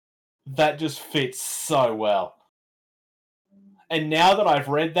 That just fits so well. And now that I've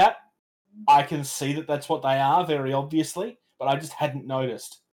read that, I can see that that's what they are, very obviously, but I just hadn't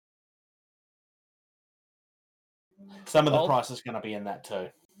noticed. Some of the price is going to be in that too.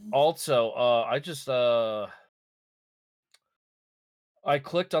 Also, I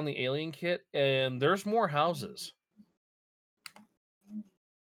clicked on the alien kit, and there's more houses.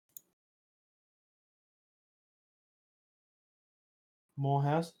 More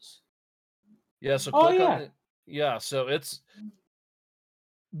houses? Yeah, so click on it. Yeah, so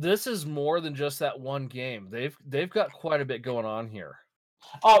this is more than just that one game. They've got quite a bit going on here.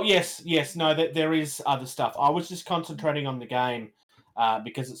 Oh, yes. No, there is other stuff. I was just concentrating on the game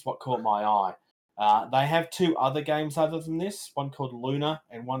because it's what caught my eye. They have 2 other games other than this, one called Luna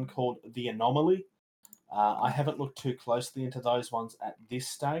and one called The Anomaly. I haven't looked too closely into those ones at this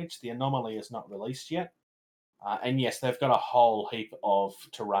stage. The Anomaly is not released yet. And yes, they've got a whole heap of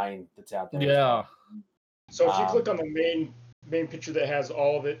terrain that's out there. Yeah. So if you click on the main picture that has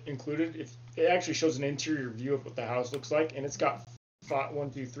all of it included, it actually shows an interior view of what the house looks like, and it's got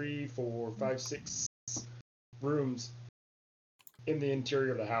 1, 2, 3, 4, 5, 6 rooms in the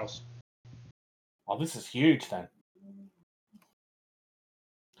interior of the house. Oh, this is huge then.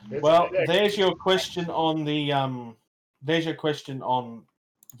 There's your question on the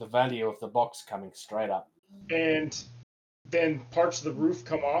value of the box coming straight up. And then parts of the roof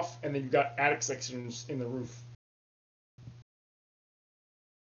come off, and then you've got attic sections in the roof.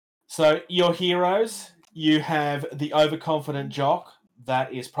 So your heroes, you have the overconfident jock.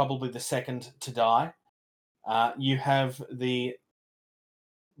 That is probably the second to die. You have the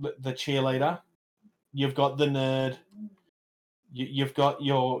cheerleader. You've got the nerd. You've got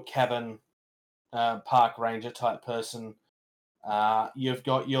your cabin park ranger type person. You've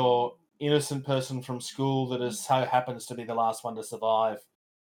got your innocent person from school that so happens to be the last one to survive.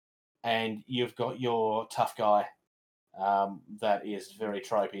 And you've got your tough guy that is very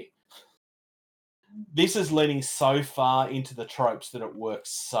tropey. This is leaning so far into the tropes that it works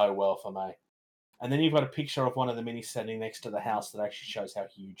so well for me. And then you've got a picture of one of the minis standing next to the house that actually shows how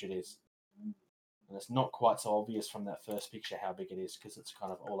huge it is. And it's not quite so obvious from that first picture how big it is because it's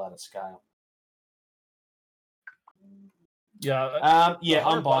kind of all out of scale. Yeah.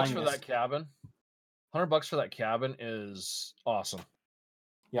 I'm buying for this. that cabin. $100 for that cabin is awesome.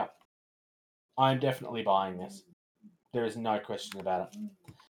 Yeah. I'm definitely buying this. There is no question about it.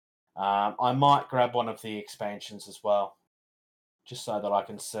 I might grab one of the expansions as well, just so that I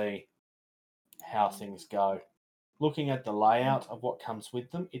can see how things go. Looking at the layout of what comes with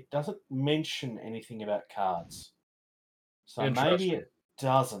them, it doesn't mention anything about cards. So maybe it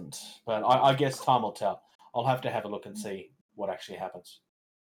doesn't, but I guess time will tell. I'll have to have a look and see what actually happens.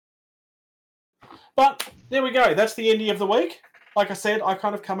 But there we go. That's the indie of the week. Like I said, I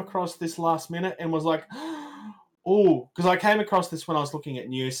kind of come across this last minute and was like, oh, because I came across this when I was looking at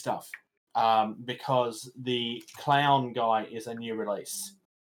new stuff. Because the Clown guy is a new release.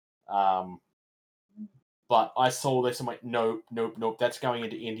 But I saw this and went, nope. That's going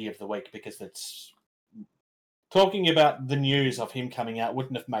into indie of the week because it's talking about the news of him coming out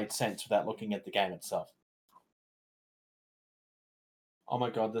wouldn't have made sense without looking at the game itself. Oh my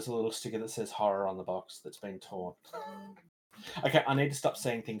god, there's a little sticker that says horror on the box that's been torn. Okay, I need to stop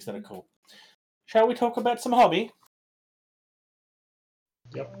saying things that are cool. Shall we talk about some hobby?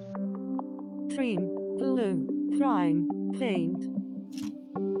 Yep. Cream, glue, prime, paint.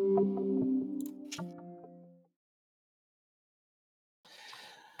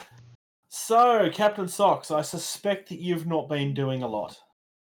 So, Captain Socks, I suspect that you've not been doing a lot.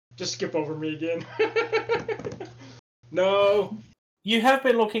 Just skip over me again. No. You have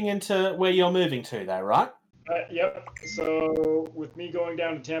been looking into where you're moving to, though, right? Yep. So, with me going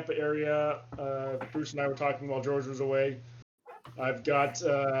down to Tampa area, Bruce and I were talking while George was away. I've got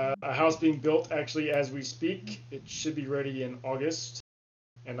a house being built actually as we speak. It should be ready in August.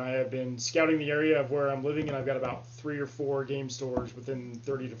 And I have been scouting the area of where I'm living, and I've got about 3 or 4 game stores within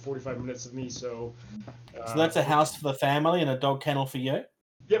 30 to 45 minutes of me. So that's a house for the family and a dog kennel for you?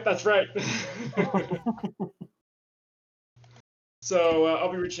 Yep, that's right. So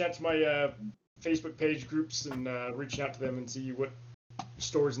I'll be reaching out to my Facebook page groups and reaching out to them and see what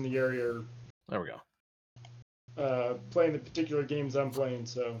stores in the area are. There we go. Playing the particular games I'm playing.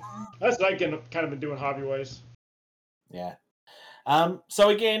 So that's what I've kind of been doing hobby-wise. Yeah. So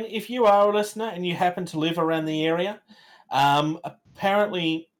again, if you are a listener and you happen to live around the area,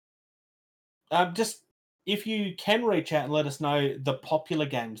 apparently, just if you can reach out and let us know the popular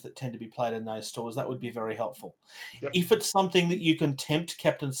games that tend to be played in those stores, that would be very helpful. Yep. If it's something that you can tempt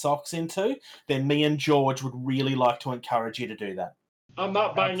Captain Socks into, then me and George would really like to encourage you to do that. I'm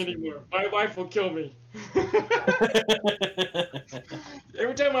not buying anymore. My wife will kill me.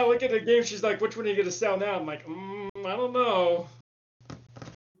 Every time I look at the game, she's like, "Which one are you gonna sell now?" I'm like, I don't know.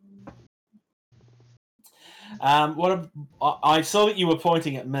 I saw that you were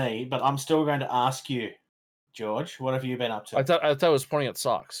pointing at me, but I'm still going to ask you, George. What have you been up to? I thought it was pointing at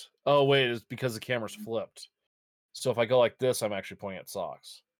socks. Oh wait, it's because the camera's flipped. So if I go like this, I'm actually pointing at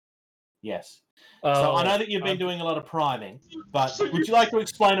socks. Yes. So I know that you've been doing a lot of priming, but would you like to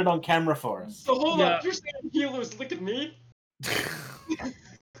explain it on camera for us? So hold on, you're saying Healer's licking me?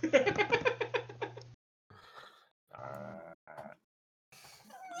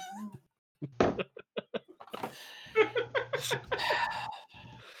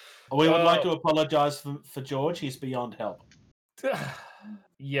 We would like to apologize for George. He's beyond help.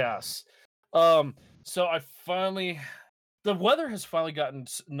 Yes. So I finally, the weather has finally gotten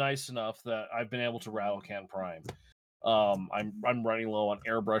nice enough that I've been able to rattle can prime. I'm running low on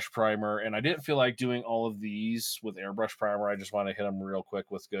airbrush primer, and I didn't feel like doing all of these with airbrush primer. I just want to hit them real quick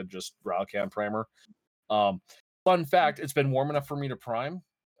with good just rattle can primer. Fun fact: it's been warm enough for me to prime,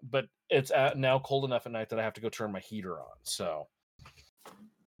 but it's now cold enough at night that I have to go turn my heater on. So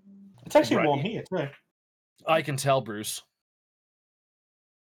it's actually warm here too. I can tell, Bruce.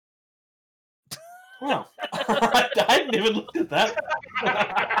 Well, I hadn't even looked at that.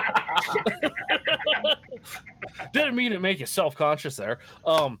 Didn't mean to make you self-conscious there.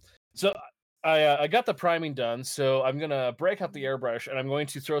 So I got the priming done, so I'm gonna break out the airbrush and I'm going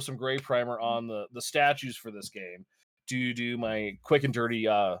to throw some gray primer on the statues for this game to do my quick and dirty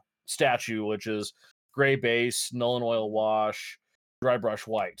statue, which is gray base, Nuln Oil wash, dry brush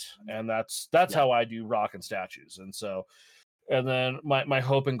white, and that's how I do rockin' statues. And so, and then my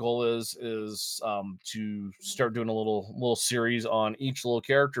hope and goal is to start doing a little series on each little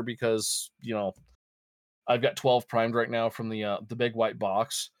character, because I've got 12 primed right now from the big white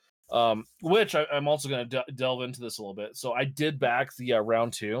box, which I'm also going to delve into this a little bit. So I did back the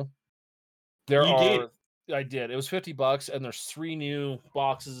round 2. I did. It was $50, and there's 3 new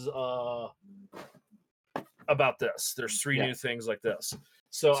boxes about this. There's 3 new things like this.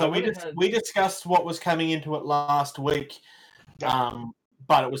 So we discussed what was coming into it last week,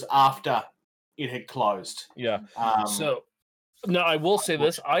 but it was after it had closed. Yeah. So now I will say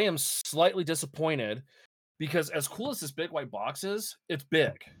this: I am slightly disappointed, because as cool as this big white box is, it's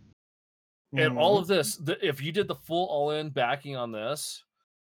big. And all of this, if you did the full all-in backing on this,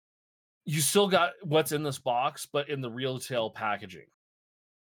 you still got what's in this box, but in the retail packaging.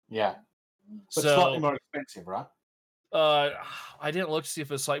 Yeah. But slightly more expensive, right? I didn't look to see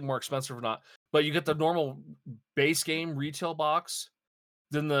if it's slightly more expensive or not. But you get the normal base game retail box.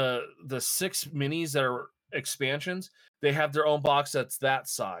 Then the 6 minis that are expansions, they have their own box that's that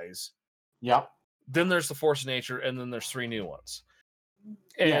size. Yep. Then there's the Force of Nature, and then there's 3 new ones.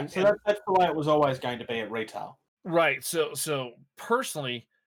 And so that's the way it was always going to be at retail. Right. So personally,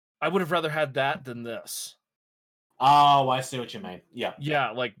 I would have rather had that than this. Oh, I see what you mean. Yeah.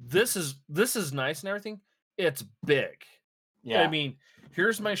 Yeah, like this is nice and everything. It's big. Yeah. I mean,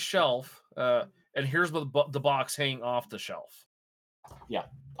 here's my shelf, and here's the box hanging off the shelf. Yeah,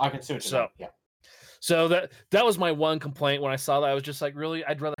 I can see what you mean. Yeah. So that was my one complaint when I saw that. I was just like, really,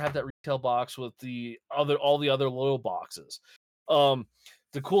 I'd rather have that retail box with all the other little boxes.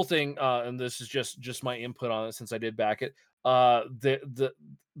 The cool thing, and this is just my input on it since I did back it.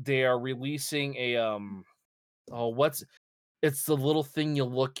 They are releasing a it's the little thing you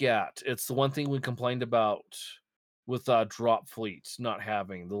look at. It's the one thing we complained about with Drop Fleet not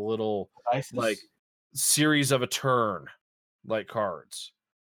having the little like series of a turn like cards.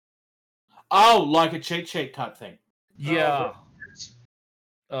 Oh, like a cheat sheet type thing. Yeah.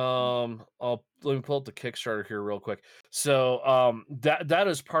 Let me pull up the Kickstarter here real quick. So that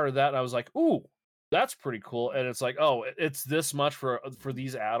is part of that. And I was like, ooh, that's pretty cool. And it's like, oh, it's this much for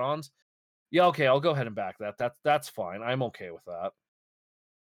these add-ons. Yeah, okay, I'll go ahead and back that. That's fine. I'm okay with that.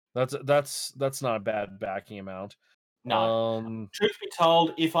 That's not a bad backing amount. No. Truth be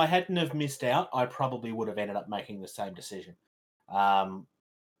told, if I hadn't have missed out, I probably would have ended up making the same decision. And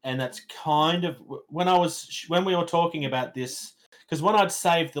that's kind of when we were talking about this, because when I'd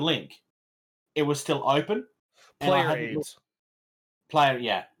saved the link, it was still open. Player aids.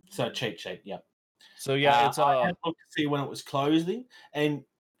 Yeah. So cheat sheet, yeah. So yeah, it's I had looked to see when it was closing, and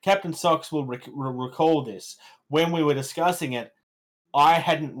Captain Socks will recall this. When we were discussing it, I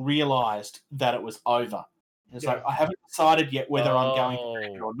hadn't realized that it was over. It's like, I haven't decided yet whether I'm going to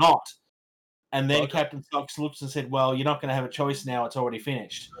back it or not. And then Okay. Captain Socks looks and said, "Well, you're not going to have a choice now. It's already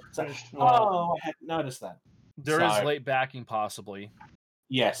finished." So, Finished. oh, I hadn't noticed that. There is So- late backing, possibly.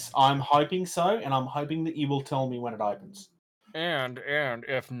 Yes, I'm hoping so, and I'm hoping that you will tell me when it opens. And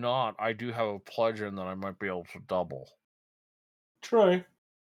if not, I do have a pledge in that I might be able to double. True.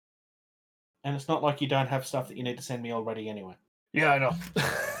 And it's not like you don't have stuff that you need to send me already anyway. Yeah, I know.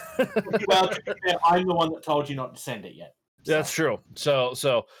 Well, to be fair, I'm the one that told you not to send it yet. So- That's true.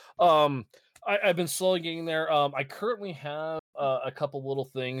 So I've been slowly getting there. I currently have a couple little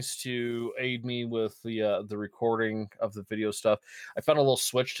things to aid me with the recording of the video stuff. I found a little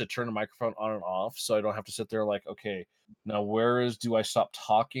switch to turn the microphone on and off, so I don't have to sit there like, okay, now do I stop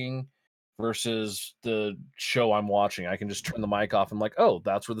talking versus the show I'm watching? I can just turn the mic off and like, oh,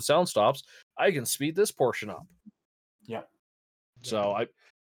 that's where the sound stops. I can speed this portion up. Yeah. So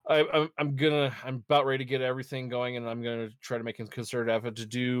I'm about ready to get everything going, and I'm gonna try to make a concerted effort to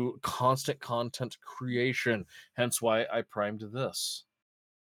do constant content creation. Hence why I primed this.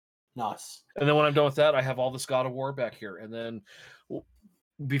 Nice. And then when I'm done with that, I have all this God of War back here. And then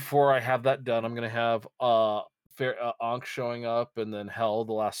before I have that done, I'm gonna have Ankh showing up, and then Hell,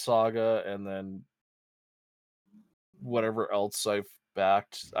 the Last Saga, and then whatever else I've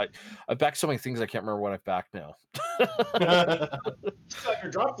backed. I've backed so many things I can't remember what I've backed now. Still have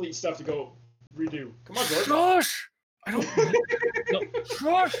your drop fleet stuff to go redo. Come on, George. Shush! I don't. No,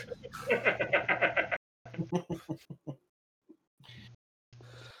 shush!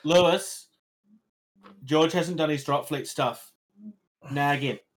 Lewis, George hasn't done his drop fleet stuff. Nag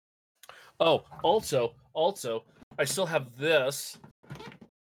him. Oh, also, I still have this.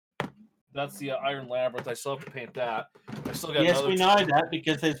 That's the Iron Labyrinth. I still have to paint that. I still got Yes, another we know that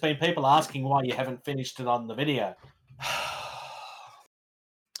because there's been people asking why you haven't finished it on the video.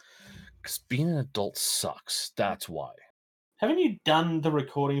 Because being an adult sucks. That's why. Haven't you done the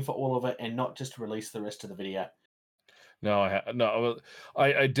recording for all of it and not just release the rest of the video? No,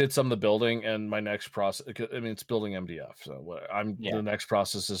 I did some of the building, and my next process. I mean, it's building MDF. So the next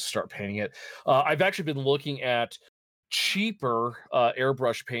process is start painting it. I've actually been looking at cheaper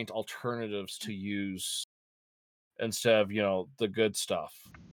airbrush paint alternatives to use instead of the good stuff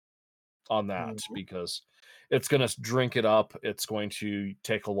on that, because it's going to drink it up. It's going to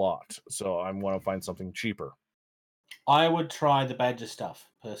take a lot, so I want to find something cheaper. I would try the Badger stuff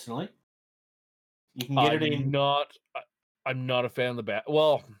personally. You can get it in. I'm not a fan of the bat.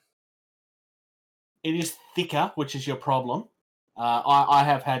 Well, it is thicker, which is your problem. I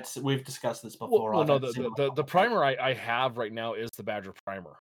have had. We've discussed this before. Well, no, the primer I have right now is the Badger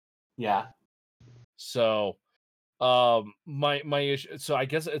primer. Yeah. So, my issue. So I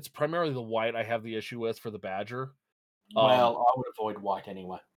guess it's primarily the white I have the issue with for the Badger. Well, I would avoid white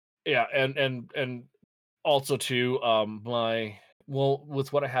anyway. Yeah, and also too,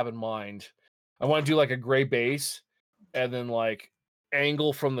 with what I have in mind, I want to do like a gray base, and then like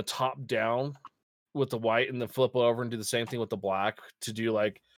angle from the top down with the white, and then flip over and do the same thing with the black to do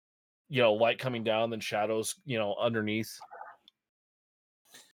like, light coming down, then shadows, underneath.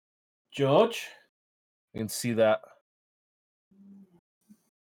 George, you can see that.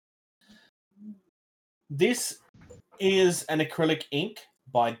 This is an acrylic ink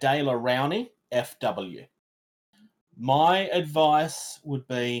by Dale Rowney, FW. My advice would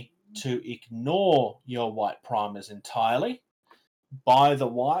be to ignore your white primers entirely. Buy the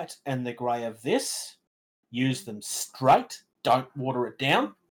white and the grey of this. Use them straight. Don't water it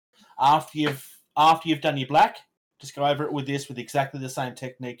down. After you've done your black, just go over it with this with exactly the same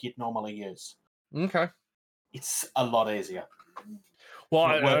technique you'd normally use. Okay. It's a lot easier. Well,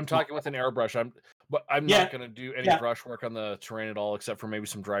 I'm talking with an airbrush. I'm not going to do any brush work on the terrain at all, except for maybe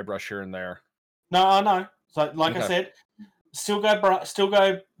some dry brush here and there. No, I know. So, like I said, still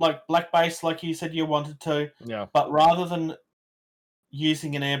go like black base, like you said you wanted to. Yeah. But rather than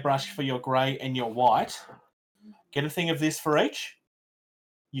using an airbrush for your grey and your white, get a thing of this for each.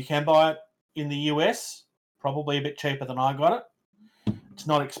 You can buy it in the US, probably a bit cheaper than I got it. It's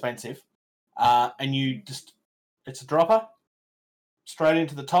not expensive, and it's a dropper straight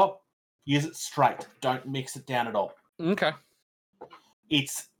into the top. Use it straight. Don't mix it down at all. Okay.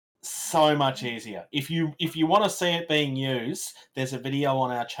 It's so much easier. If you want to see it being used, there's a video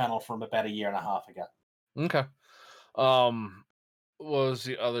on our channel from about 1.5 years ago. Okay. What was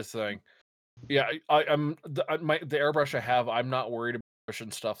the other thing? Yeah, I'm the airbrush I have. I'm not worried about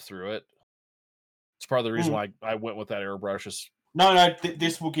pushing stuff through it. It's part of the reason why I went with that airbrush. No,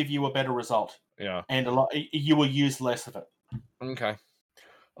 this will give you a better result. Yeah, and you will use less of it. Okay.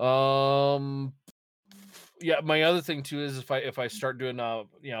 Yeah, my other thing too is if I start doing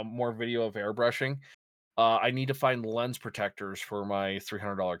more video of airbrushing, I need to find lens protectors for my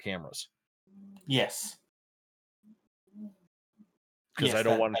 $300 cameras. Yes. Because I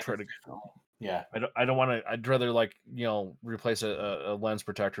don't want to try to. Yeah. I don't want to. I'd rather replace a lens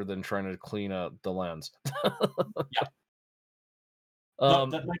protector than trying to clean the lens. Yeah.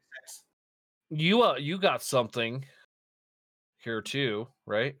 That makes sense. You got something here too,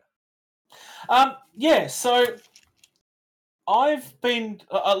 right? Yeah. So I've been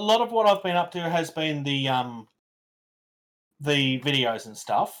a lot of what I've been up to has been the videos and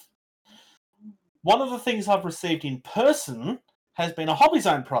stuff. One of the things I've received in person has been a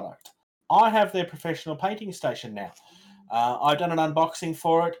HobbyZone product. I have their professional painting station now. I've done an unboxing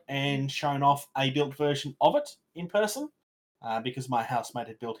for it and shown off a built version of it in person because my housemate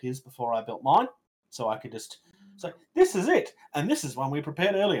had built his before I built mine. So I could just say, this is it. And this is one we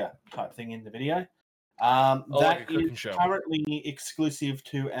prepared earlier type thing in the video. That is currently exclusive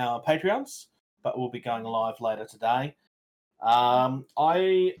to our Patreons, but will be going live later today.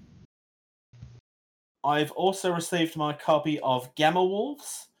 I've also received my copy of Gamma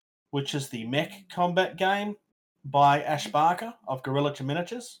Wolves, which is the mech combat game by Ash Barker of Guerrilla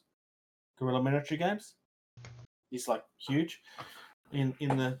Miniature Games. He's like huge in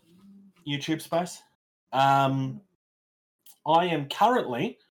the YouTube space. I am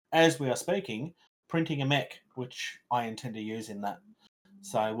currently, as we are speaking, printing a mech, which I intend to use in that.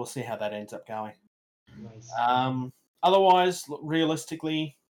 So we'll see how that ends up going. Nice. Otherwise,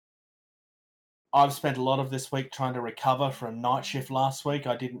 realistically, I've spent a lot of this week trying to recover from night shift last week.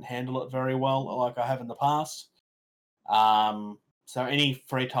 I didn't handle it very well like I have in the past. So any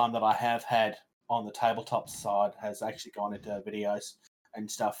free time that I have had on the tabletop side has actually gone into videos and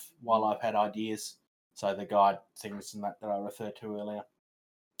stuff while I've had ideas. So the guide things and that I referred to earlier.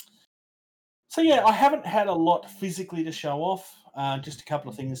 So yeah, I haven't had a lot physically to show off. Just a couple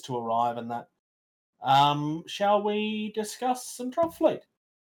of things to arrive and that. Shall we discuss some Drop Fleet?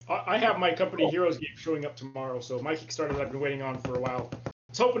 I have my company Heroes game showing up tomorrow, so my Kickstarter that I've been waiting on for a while. I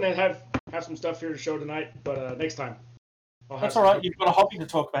was hoping to have some stuff here to show tonight, but next time. That's all right. You've got a hobby to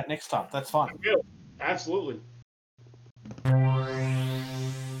talk about next time. That's fine. Absolutely.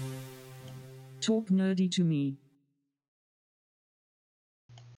 Talk nerdy to me.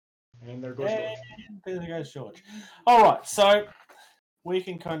 And there goes George. There goes George. All right, so we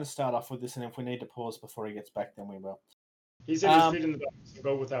can kind of start off with this, and if we need to pause before he gets back, then we will. He's in his feet in the back, so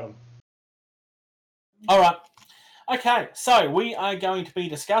go without him. All right. Okay, so we are going to be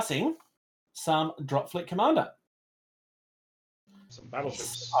discussing some Drop Fleet Commander. Some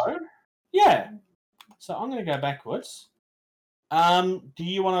battleships. So, yeah. So I'm going to go backwards. Do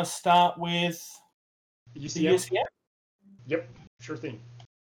you want to start with UCM? The UCM? Yep, sure thing.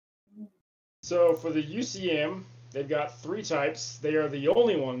 So for the UCM, they've got 3 types. They are the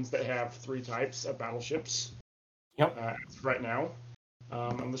only ones that have 3 types of battleships. Yep. Right now,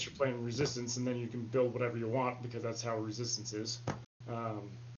 unless you're playing Resistance, and then you can build whatever you want because that's how Resistance is.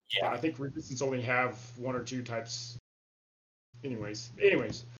 Yeah, I think Resistance only have 1 or 2 types. Anyways,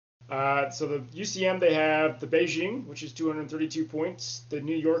 so the UCM, they have the Beijing, which is 232 points, the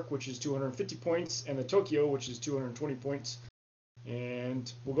New York, which is 250 points, and the Tokyo, which is 220 points.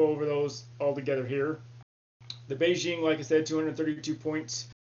 And we'll go over those all together here. The Beijing, like I said, 232 points.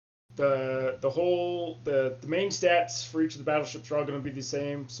 The main stats for each of the battleships are all going to be the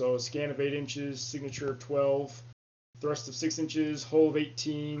same. So scan of 8 inches, signature of 12, thrust of 6 inches, hull of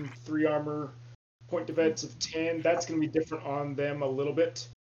 18, 3 armor, point defense of 10. That's going to be different on them a little bit.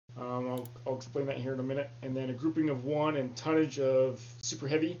 I'll explain that here in a minute. And then a grouping of 1 and tonnage of super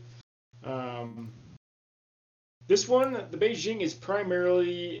heavy. This one, the Beijing, is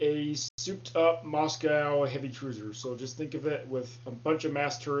primarily a souped-up Moscow heavy cruiser. So just think of it with a bunch of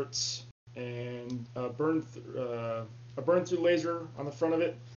mass turrets and a burn-through laser on the front of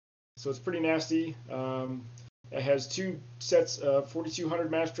it. So it's pretty nasty. It has 2 sets of 4200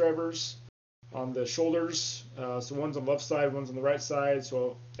 mass drivers on the shoulders. So one's on the left side, one's on the right side.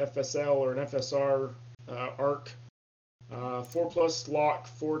 So FSL or an FSR arc. 4+ lock,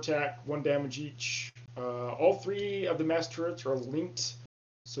 4 attack, 1 damage each. All 3 of the mass turrets are linked,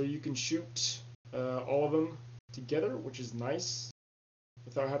 so you can shoot all of them together, which is nice,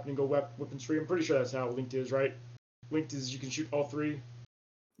 without having to go weapons free. I'm pretty sure that's how linked is, right? Linked is you can shoot all 3.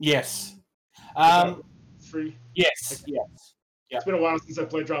 Yes. Free. Yes. Yeah. It's been a while since I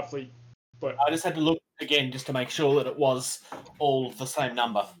played Drop Fleet, but I just had to look again just to make sure that it was all the same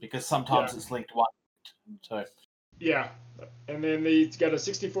number, because sometimes it's linked to 1. So. Yeah, and then it's got a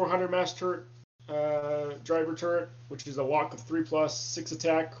 6400 mass turret. Driver turret, which is a lock of 3+, 6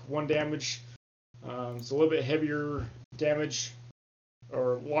 attack, 1 damage. So a little bit heavier damage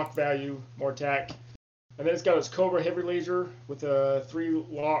or lock value, more attack. And then it's got its Cobra heavy laser with a 3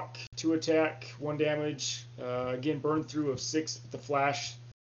 lock, 2 attack, 1 damage. Again, burn through of 6 with the flash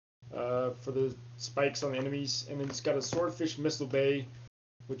for the spikes on the enemies. And then it's got a Swordfish Missile Bay,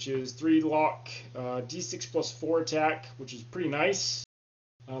 which is 3 lock, D6 plus 4 attack, which is pretty nice,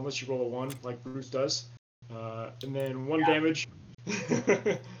 unless you roll a 1 like Bruce does. And then 1 damage.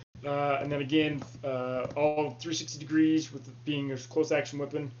 And then again, all 360 degrees with it being a close action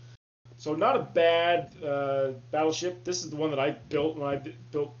weapon. So not a bad battleship. This is the one that I built when I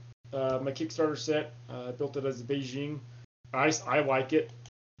built my Kickstarter set. I built it as a Beijing. I like it.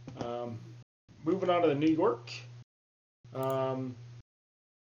 Moving on to the New York.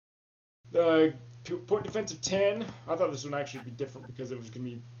 The point defense of 10. I thought this one actually would be different because it was going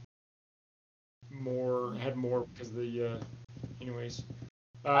to be had more because of the anyways.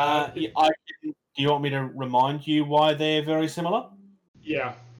 Do you want me to remind you why they're very similar?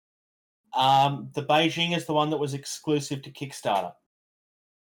 Yeah. The Beijing is the one that was exclusive to Kickstarter.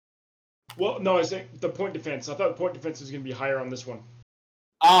 Well, no, I think the point defense. I thought the point defense was going to be higher on this one.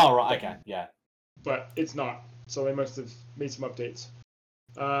 Oh, right, okay, yeah. But it's not. So they must have made some updates.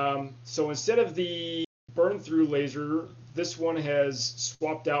 So instead of the burn-through laser, this one has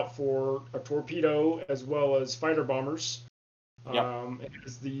swapped out for a torpedo as well as fighter bombers. Yep. It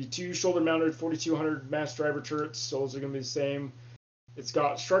has the 2 shoulder-mounted 4200 mass driver turrets, so those are going to be the same. It's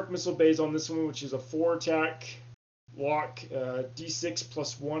got Shark Missile Bays on this one, which is a 4 attack lock, D6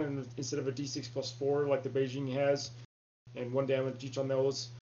 plus 1 instead of a D6 plus 4 like the Beijing has, and 1 damage each on those.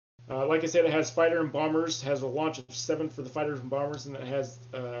 Like I said, it has fighter and bombers, has a launch of 7 for the fighters and bombers, and it has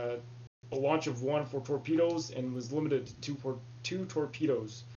a launch of 1 for torpedoes, and was limited to 2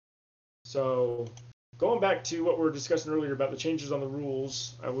 torpedoes. So, going back to what we were discussing earlier about the changes on the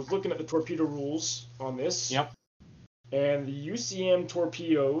rules, I was looking at the torpedo rules on this. Yep. And the UCM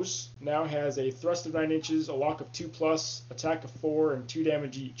torpedoes now has a thrust of 9 inches, a lock of 2+, attack of 4, and 2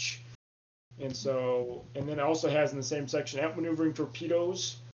 damage each. And then it also has in the same section outmaneuvering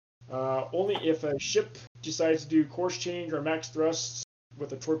torpedoes. Only if a ship decides to do course change or max thrusts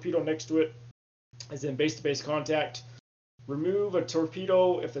with a torpedo next to it, as in base-to-base contact. Remove a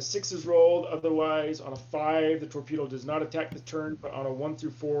torpedo if a 6 is rolled. Otherwise, on a 5, the torpedo does not attack the turn, but on a 1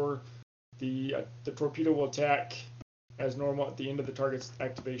 through 4, the torpedo will attack as normal at the end of the target's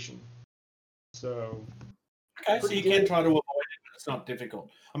activation. So, okay, so you can try to avoid it, but it's not difficult.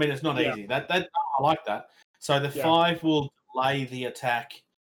 I mean, it's not easy. That I like that. So the 5 will delay the attack.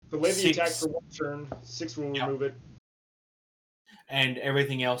 Delay the attack for 1 turn. 6 will remove it. And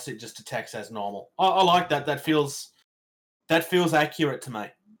everything else, it just attacks as normal. I like that. That feels accurate to me.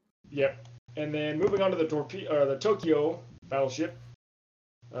 Yep. And then moving on to the Tokyo battleship.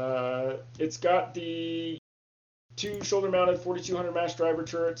 It's got the 2 shoulder-mounted 4200 mass driver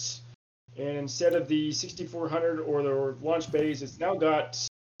turrets, and instead of the 6400 or the launch bays, it's now got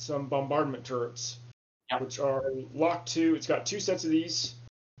some bombardment turrets, which are lock 2. It's got 2 sets of these.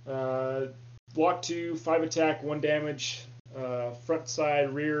 Block 2, 5 attack, 1 damage, front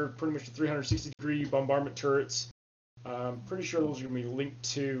side, rear, pretty much 360-degree bombardment turrets. I'm pretty sure those are going to be linked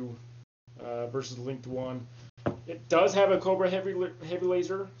 2 versus linked 1. It does have a Cobra heavy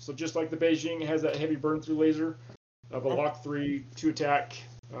laser, so just like the Beijing, it has that heavy burn-through laser of a lock 3, 2 attack,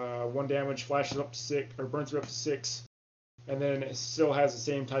 1 damage, flashes up to 6, or burn through up to 6. And then it still has the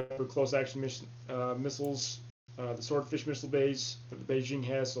same type of close action missiles. The Swordfish Missile Bays that the Beijing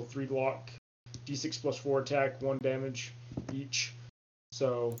has, so 3 lock, D6 plus 4 attack, 1 damage each.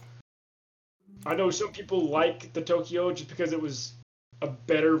 So I know some people like the Tokyo just because it was a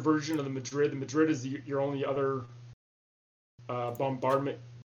better version of the Madrid. The Madrid is your only other bombardment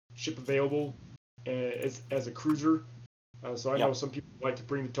ship available as a cruiser. So I know some people like to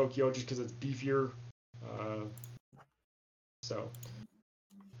bring the Tokyo just because it's beefier. So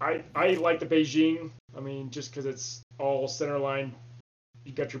I like the Beijing. I mean, just because it's all center line.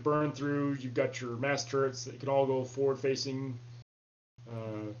 You've got your burn through, you've got your mass turrets that can all go forward facing.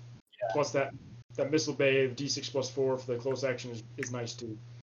 Plus that missile bay of D6 plus 4 for the close action is nice too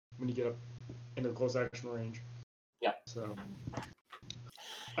when you get up into the close action range. Yeah. So.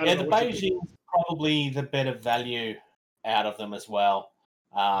 The Beijing is probably the better value out of them as well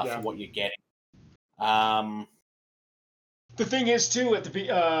for what you're getting. The thing is too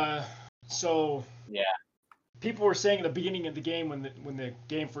people were saying at the beginning of the game when the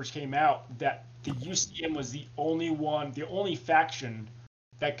game first came out that the UCM was the only faction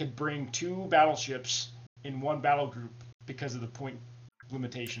that could bring 2 battleships in one battle group because of the point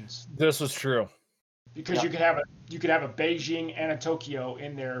limitations. This was true. Because you could have a Beijing and a Tokyo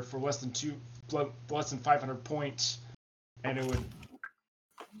in there for less than 500 points, and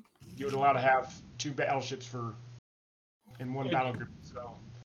you would allow to have 2 battleships in one battle group. So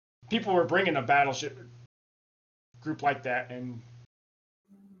people were bringing a battleship group like that and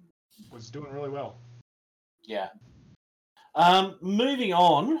was doing really well. Yeah. Moving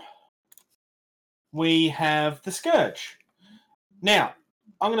on, we have the Scourge. Now,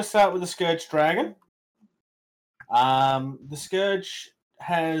 I'm going to start with the Scourge Dragon. The Scourge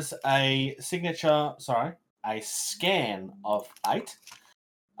has a scan of 8.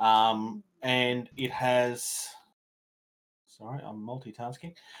 And it has... Sorry, I'm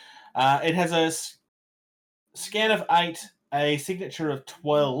multitasking. It has a scan of 8, a signature of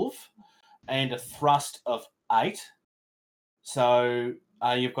 12, and a thrust of 8. So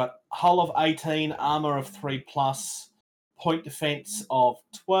you've got hull of 18, armor of 3+, point defense of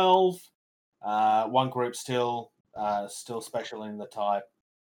 12. One group still special in the type,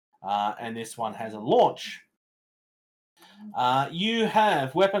 and this one has a launch. You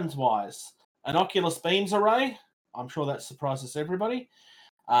have weapons-wise an Oculus Beams array. I'm sure that surprises everybody.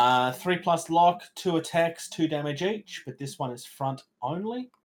 3+ lock, 2 attacks, 2 damage each, but this one is front only.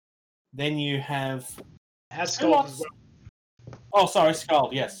 Then you have... Has Scald as well. Oh, sorry,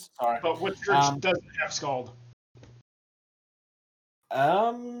 Scald, yes. Sorry. But which church doesn't have Scald?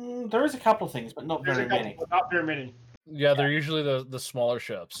 There is a couple of things, but not very many. Not very many. Yeah, they're usually the smaller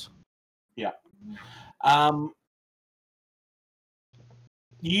ships. Yeah.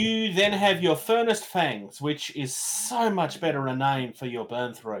 You then have your Furnace Fangs, which is so much better a name for your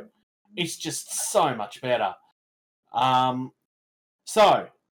burn through. It's just so much better. So,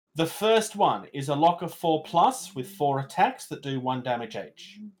 the first one is a lock of 4+ with 4 attacks that do 1 damage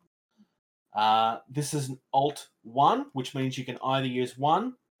each. This is an Alt 1, which means you can either use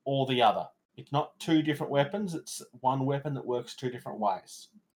one or the other. It's not 2 different weapons, it's one weapon that works 2 different ways.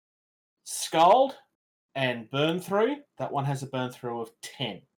 Scald and Burn Through, that one has a burn through of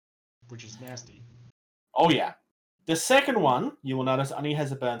 10. Which is nasty. Oh yeah. The second one, you will notice, only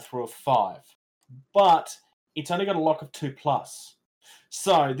has a burn through of 5. But it's only got a lock of 2+.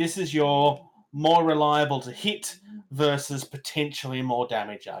 So this is your more reliable to hit versus potentially more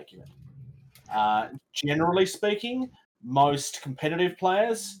damage argument. Generally speaking, most competitive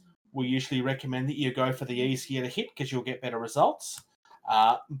players will usually recommend that you go for the easier to hit because you'll get better results.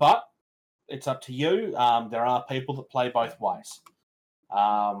 But it's up to you. There are people that play both ways.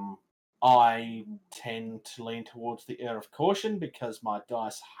 I tend to lean towards the air of caution because my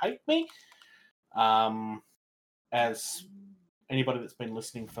dice hate me. As anybody that's been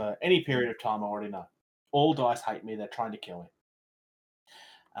listening for any period of time already know. All dice hate me. They're trying to kill me.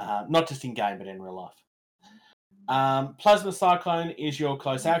 Not just in game, but in real life. Plasma Cyclone is your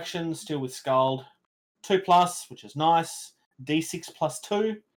close action, still with Scald. 2+, which is nice. D6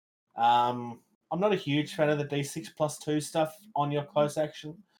 +2. I'm not a huge fan of the D6 +2 stuff on your close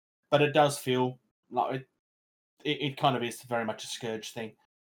action, but it does feel like it kind of is very much a Scourge thing.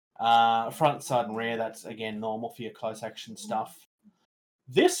 Front, side, and rear, that's again normal for your close action stuff.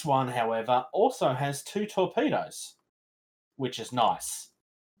 This one, however, also has 2 torpedoes, which is nice.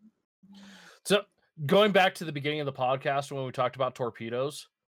 So, going back to the beginning of the podcast when we talked about torpedoes.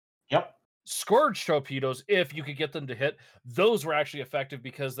 Yep. Scourge torpedoes, if you could get them to hit, those were actually effective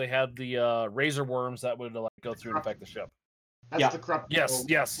because they had the razor worms that would go through and affect the ship. That's the corrupt. Yes,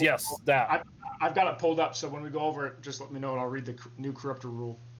 that. I've got it pulled up, so when we go over it, just let me know and I'll read the new corruptor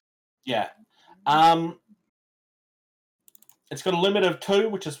rule. Yeah. It's got a limit of 2,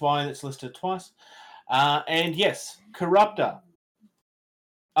 which is why it's listed twice. And yes, Corruptor.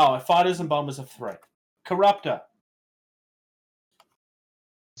 Oh, fighters and bombers of 3. Corruptor.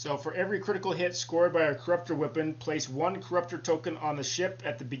 So for every critical hit scored by a Corruptor weapon, place 1 Corruptor token on the ship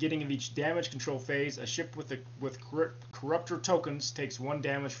at the beginning of each damage control phase. A ship with Corruptor tokens takes 1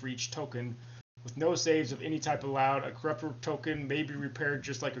 damage for each token. With no saves of any type allowed, a Corruptor token may be repaired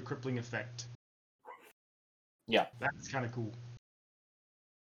just like a crippling effect. Yeah. That's kind of cool.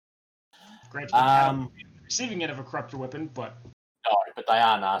 Granted, receiving end of a Corruptor weapon, but... No, but they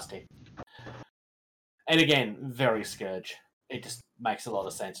are nasty. And again, very Scourge. It just makes a lot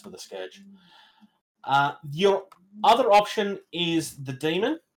of sense for the Scourge. Your other option is the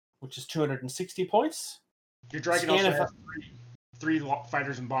Demon, which is 260 points. Your Dragon also has 3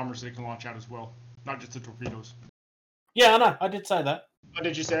 fighters and bombers that it can launch out as well, not just the torpedoes. Yeah, I know. I did say that. Oh,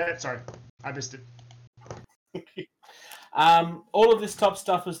 did you say that? Sorry, I missed it. All of this top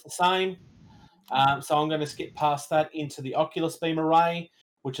stuff is the same. So I'm going to skip past that into the Oculus Beam Array,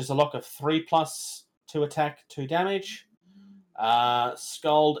 which is a lock of 3+, 2 attack, 2 damage.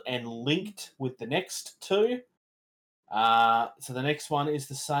 Scald and linked with the next 2. So the next one is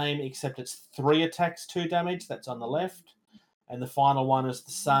the same, except it's 3 attacks, 2 damage. That's on the left. And the final one is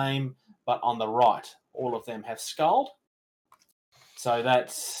the same, but on the right, all of them have Scald. So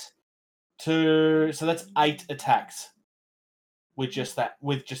that's 2. So that's 8 attacks with just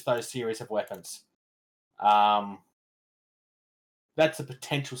those series of weapons. That's a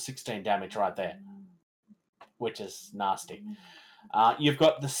potential 16 damage right there, which is nasty. You've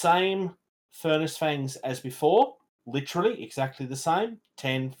got the same Furnace Fangs as before, literally exactly the same.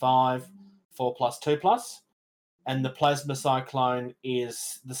 10, 5, 4+, 2+. And the Plasma Cyclone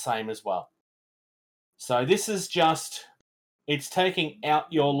is the same as well. So this is just, it's taking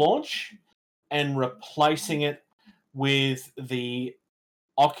out your launch and replacing it with the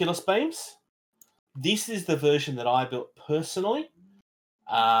Oculus Beams. This is the version that I built personally.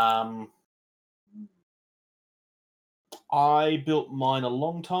 I built mine a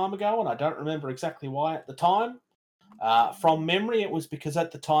long time ago, and I don't remember exactly why at the time. From memory, it was because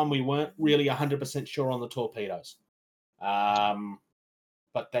at the time we weren't really 100% sure on the torpedoes.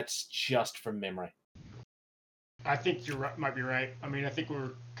 But that's just from memory. I think you might be right. I mean, I think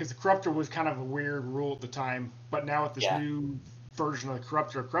because the Corruptor was kind of a weird rule at the time, but now with this new version of the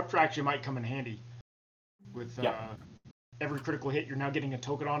Corruptor actually might come in handy. With every critical hit, you're now getting a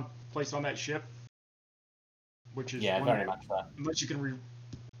token placed on that ship, which is very much so. Unless you can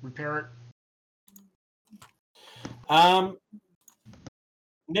repair it.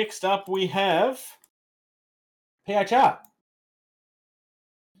 Next up, we have PHR.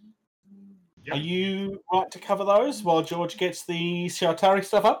 Yep. Are you right to cover those while George gets the Shaltari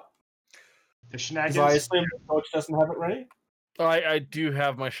stuff up? The shenanigans. Because I assume George doesn't have it ready. I do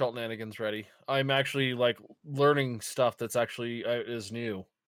have my shenanigans ready. I'm actually learning stuff that's actually is new.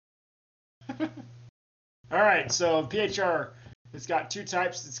 All right, so PHR, it's got 2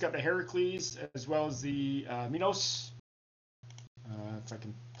 types. It's got the Heracles as well as the Minos. If I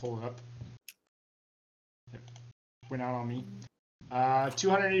can pull it up. It went out on me.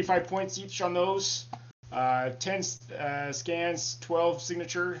 285 points each on those. 10 scans, 12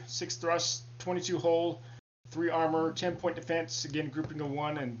 signature, 6 thrust, 22 hull, 3 armor, 10-point defense. Again, grouping of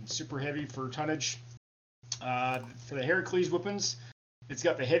 1 and super heavy for tonnage. For the Heracles weapons, it's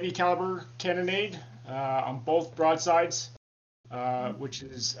got the heavy caliber cannonade on both broadsides, which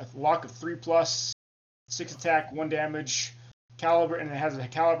is a lock of 3+, 6 attack, 1 damage, caliber, and it has a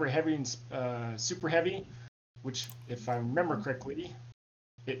caliber heavy and super heavy, which, if I remember correctly,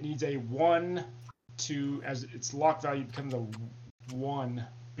 it needs a 1 to, as its lock value becomes a 1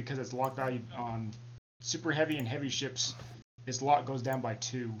 because its lock value on super heavy and heavy ships, its lock goes down by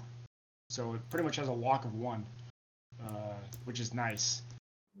 2. So it pretty much has a lock of 1, which is nice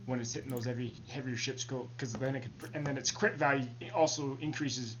when it's hitting those heavier ships, because then it can, and then its crit value also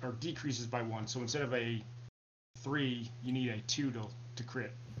increases or decreases by 1. So instead of a 3, you need a 2 to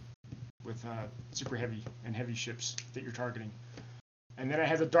crit with super heavy and heavy ships that you're targeting. And then it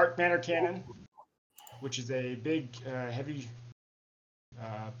has a Dark Matter cannon, which is a big heavy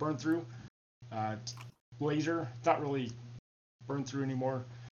burn through laser. It's not really burn through anymore.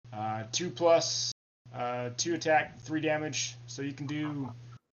 2+, 2 attack, 3 damage. So you can do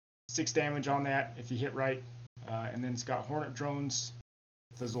 6 damage on that if you hit right. And then it's got Hornet drones.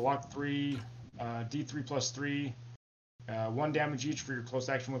 There's a lock 3, D3 plus 3, 1 damage each for your close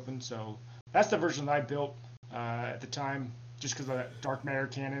action weapon. So that's the version that I built at the time, just because of that Dark Matter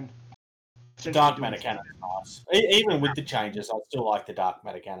cannon. The Dark Matter cannon is nice. Even with the changes, I still like the Dark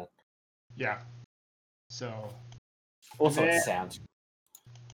Matter cannon. Yeah. So. Also, it sounds.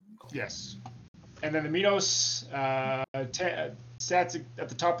 Yes. And then the Minos, stats at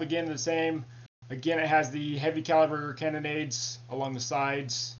the top again the same. Again, it has the heavy caliber cannonades along the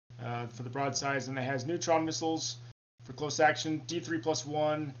sides for the broadsides, and it has neutron missiles for close action, D3 plus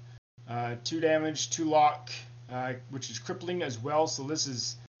 1, 2 damage, 2 lock, which is crippling as well. So this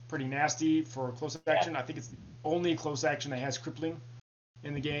is pretty nasty for close action. I think it's the only close action that has crippling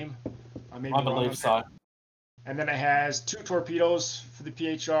in the game. I believe so. And then it has 2 torpedoes for the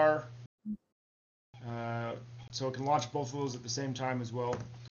PHR. So it can launch both of those at the same time as well.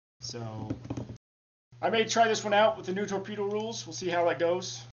 So I may try this one out with the new torpedo rules. We'll see how that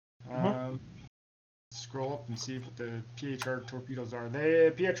goes. Scroll up and see what the PHR torpedoes are.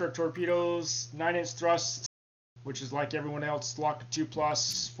 The PHR torpedoes, 9-inch thrust, which is like everyone else, lock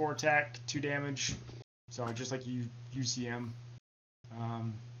 2+, 4 attack, 2 damage. So just like UCM.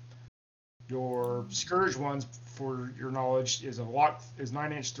 Your Scourge ones, for your knowledge, is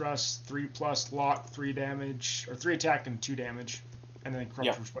 9-inch thrust, 3+ lock, 3 damage, or 3 attack and 2 damage, and then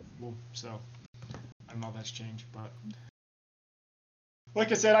Corruptor respectable. So I don't know if that's changed, but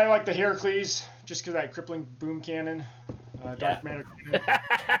like I said, I like the Heracles just because that crippling boom cannon, Dark Matter cannon.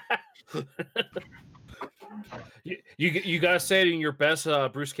 You gotta say it in your best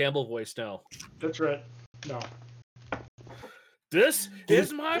Bruce Campbell voice now. That's right. No. This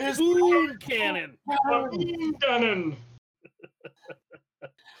is my boom cannon. Cannon.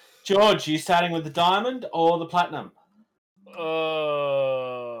 George, you starting with the diamond or the platinum?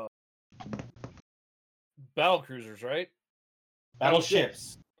 Battle cruisers, right?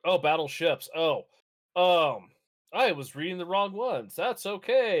 Battleships. Oh, battleships. Oh, I was reading the wrong ones. That's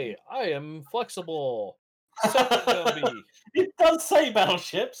okay. I am flexible. It does say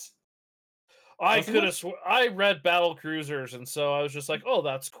battleships. I could have. I read battle cruisers, and so I was just like, "Oh,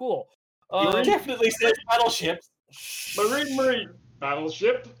 that's cool." It definitely says battleships. Marine.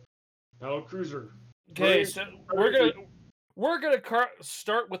 Battleship. Battle cruiser. Okay, so we're gonna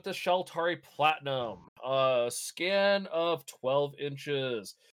start with the Sheltari Platinum. Scan of 12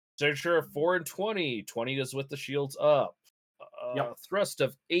 inches. Signature of 4 and 20. 20 is with the shields up. Yep. Thrust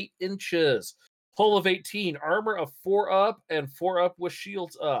of 8 inches. Hull of 18. Armor of 4 up and 4 up with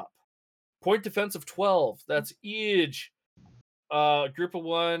shields up. Point defense of 12. That's huge. Group of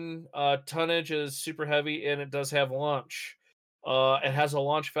 1. Tonnage is super heavy and it does have launch. It has a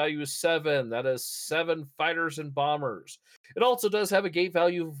launch value of 7. That is 7 fighters and bombers. It also does have a gate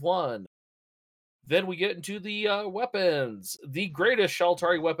value of 1. Then we get into the weapons. The greatest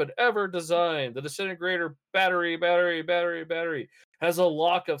Sheltari weapon ever designed. The Disintegrator battery. Has a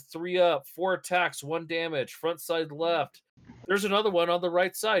lock of 3 up, 4 attacks, 1 damage, front side left. There's another one on the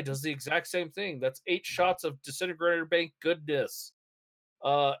right side. Does the exact same thing. That's 8 shots of Disintegrator bank goodness.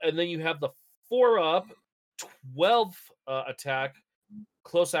 And then you have the 4 up, 12 attack,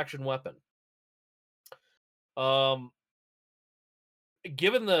 close action weapon.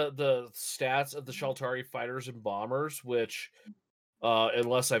 Given the stats of the Sheltari fighters and bombers, which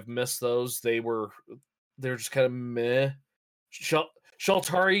unless I've missed those, they're just kind of meh.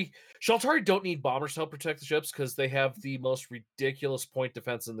 Sheltari don't need bombers to help protect the ships because they have the most ridiculous point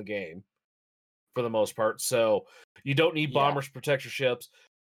defense in the game for the most part. So you don't need bombers to protect your ships.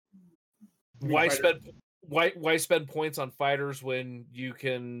 Why spend points on fighters when you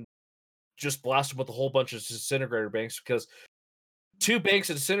can just blast them with a whole bunch of disintegrator banks? Because 2 banks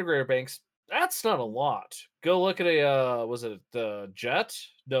of disintegrator banks, that's not a lot. Go look at was it the Jet?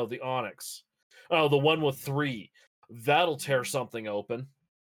 No, the Onyx. Oh, the one with 3. That'll tear something open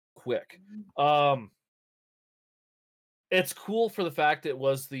quick. It's cool for the fact it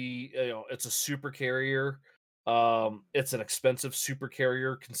was it's a super carrier. It's an expensive super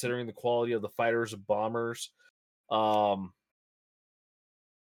carrier considering the quality of the fighters and bombers.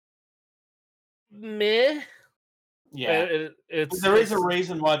 Meh. Yeah, there is a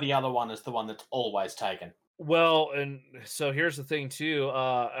reason why the other one is the one that's always taken. Well, and so here's the thing too.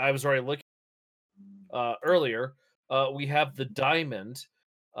 I was already looking earlier. We have the Diamond.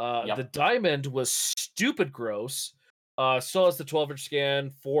 The Diamond was stupid gross. Still has the 12-inch scan,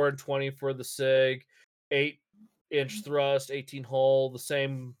 4 and 20 for the SIG, 8-inch thrust, 18 hull, the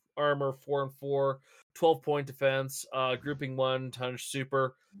same armor, 4 and 4, 12-point defense, grouping 1, tonnage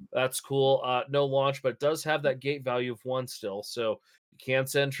super. That's cool. No launch, but it does have that gate value of 1 still, so you can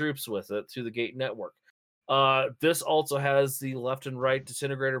send troops with it through the gate network. This also has the left and right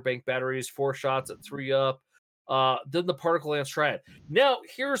disintegrator bank batteries, 4 shots at 3 up. Then the Particle Lance Triad. Now,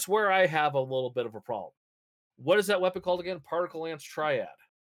 here's where I have a little bit of a problem. What is that weapon called again? Particle Lance Triad.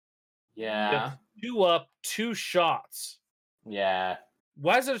 Yeah. It's 2 up, 2 shots. Yeah.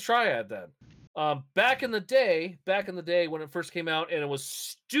 Why is it a triad then? Back in the day when it first came out and it was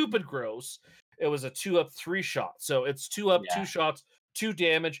stupid gross, it was a 2 up, 3 shots. So it's 2 up, 2 shots, 2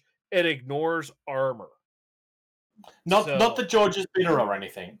 damage. It ignores armor. Not that George is bitter or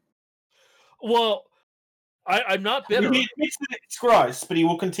anything. Well, I'm not bitter. He admits that it's gross, but he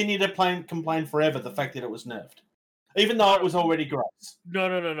will continue to complain forever the fact that it was nerfed, even though it was already gross. No.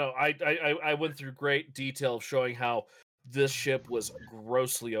 I went through great detail of showing how this ship was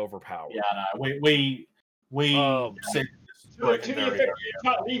grossly overpowered. Yeah, no, we said to the effect you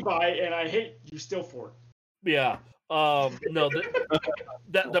taught Levi, and I hate you still for it. Yeah. No,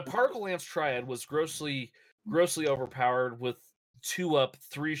 the Particle Lance Triad was grossly overpowered with 2 up,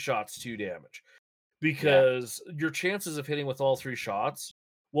 3 shots, 2 damage. Because your chances of hitting with all 3 shots,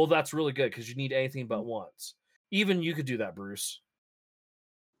 well, that's really good because you need anything but once. Even you could do that, Bruce.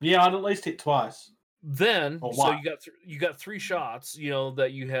 Yeah, I'd at least hit twice. Then, so you got 3 shots,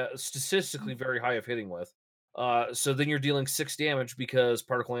 that you have statistically very high of hitting with. So then you're dealing 6 damage because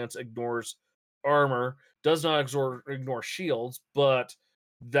Particle Lance ignores armor, does not ignore shields, but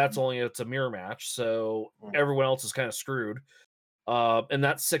it's a mirror match, so everyone else is kind of screwed. And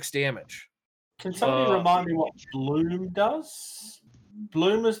that's 6 damage. Can somebody remind me what Bloom does?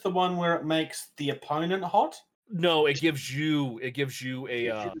 Bloom is the one where it makes the opponent hot. No, it gives you a Gives you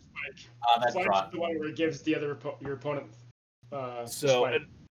the spike. That's Spike's right. the one where it gives the other your opponent. The so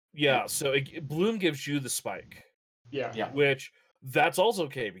spike. so Bloom gives you the spike, Yeah. which that's also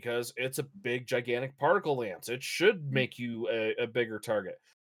okay because it's a big gigantic particle lance. It should make you a bigger target.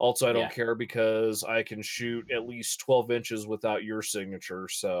 Also, I don't care because I can shoot at least 12 inches without your signature.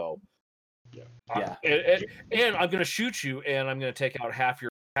 So Yeah. and I'm gonna shoot you, and I'm gonna take out half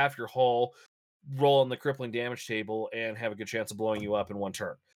your hull, roll on the crippling damage table, and have a good chance of blowing you up in one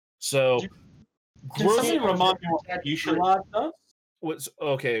turn. So, Can somebody remind me what Fusilade does? what's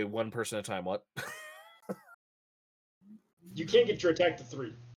okay? One person at a time. What? You can't get your attack to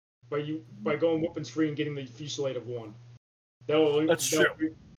 3 by going weapons free and getting the Fusillade of 1. That's true.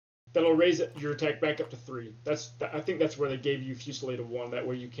 That'll raise your attack back up to 3. I think that's where they gave you Fusillade of 1. That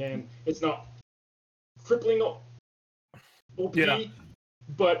way you can. It's not crippling OP,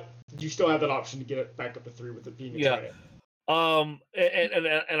 but you still have that option to get it back up to 3 with it being a triad.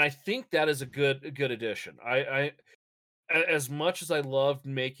 And I think that is a good addition. I as much as I loved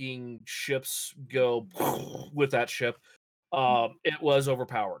making ships go with that ship, it was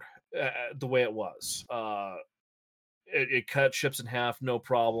overpowered the way it was. It cut ships in half, no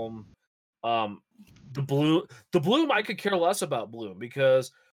problem. The bloom, I could care less about bloom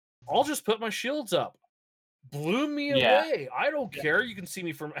because I'll just put my shields up. Bloom me away. I don't care. You can see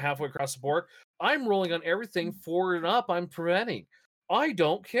me from halfway across the board. I'm rolling on everything forward and up. I'm preventing. I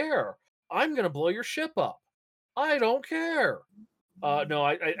don't care. I'm gonna blow your ship up. I don't care. No,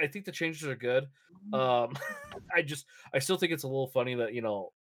 I think the changes are good. I still think it's a little funny that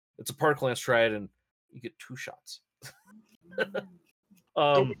it's a particle lance triad and you get 2 shots.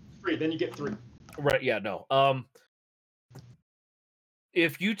 Then you get 3. Right? Yeah. No.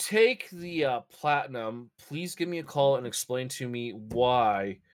 If you take the platinum, please give me a call and explain to me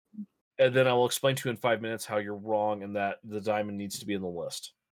why, and then I will explain to you in 5 minutes how you're wrong and that the diamond needs to be in the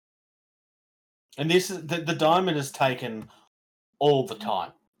list. And this is the diamond is taken all the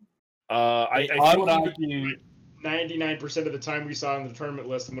time. I would argue 99% of the time we saw in the tournament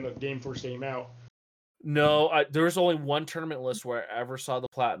list when the game first came out. No, there was only one tournament list where I ever saw the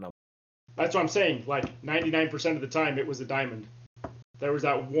platinum. That's what I'm saying. Like 99% of the time, it was a diamond. There was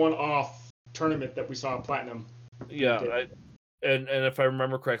that one-off tournament that we saw a platinum. Yeah, and if I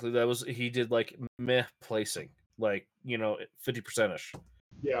remember correctly, he did like meh placing, like 50%ish.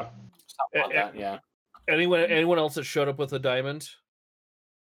 Yeah, stuff like that. Yeah. Anyone else that showed up with a diamond,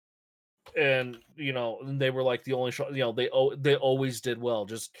 and they were like the only shot. They always did well.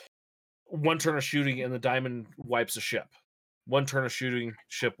 Just one turn of shooting and the diamond wipes a ship. One turn of shooting,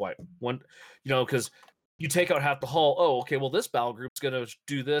 ship wipe. Because you take out half the hull. Oh, okay. Well, this battle group's gonna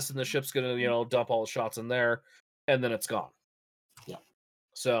do this, and the ship's gonna dump all the shots in there, and then it's gone. Yeah.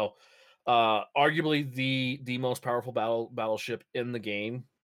 So, arguably the most powerful battleship in the game.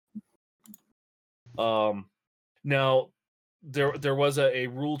 Now there was a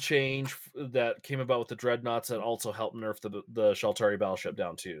rule change that came about with the dreadnoughts that also helped nerf the Shaltari battleship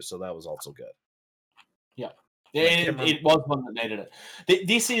down too. So that was also good. Yeah. It was one that needed it.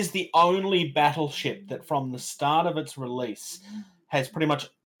 This is the only battleship that from the start of its release has pretty much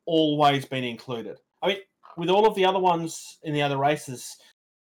always been included. I mean, with all of the other ones in the other races,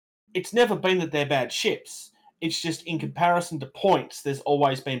 it's never been that they're bad ships. It's just in comparison to points, there's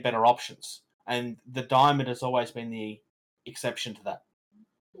always been better options. And the Diamond has always been the exception to that.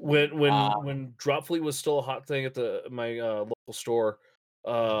 When Drop Fleet was still a hot thing at my local store,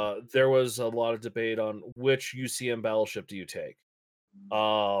 there was a lot of debate on which UCM battleship do you take.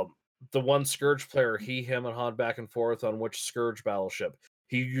 The one Scourge player, him and Han back and forth on which Scourge battleship.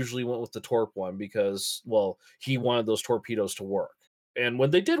 He usually went with the Torp one because, well, he wanted those torpedoes to work. And when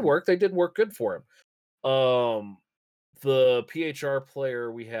they did work good for him. The PHR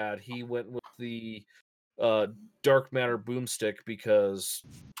player we had, he went with the Dark Matter boomstick because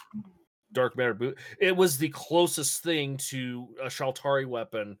it was the closest thing to a Shaltari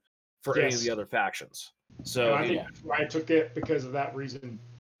weapon for any of the other factions. So I think that's why I took it, because of that reason.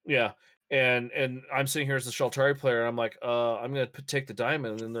 Yeah. And I'm sitting here as the Shaltari player, and I'm like, I'm gonna take the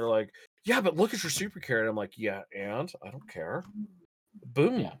diamond, and they're like, yeah, but look at your super carry. I'm like, yeah, and I don't care.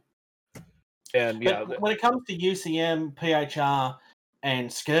 Boom. Yeah. And but when it comes to UCM, PHR,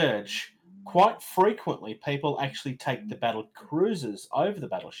 and Scourge, quite frequently people actually take the battle cruisers over the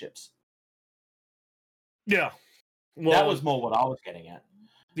battleships. Yeah. Well, that was more what I was getting at.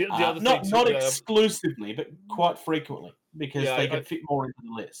 The other not exclusively, but quite frequently, because they could fit more into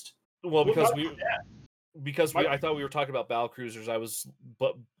the list. Well, because I thought we were talking about battle cruisers. I was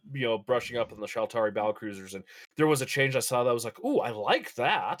brushing up on the Shaltari battlecruisers, and there was a change I saw that was like, ooh, I like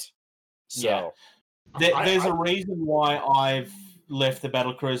that. So there's a reason why I've left the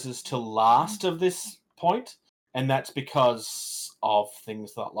battlecruisers till last of this point, and that's because of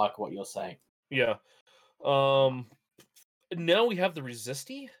things that like what you're saying. Yeah. Now we have the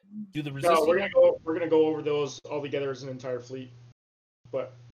Resisti. Do the Resisti? No, we're gonna go over those all together as an entire fleet.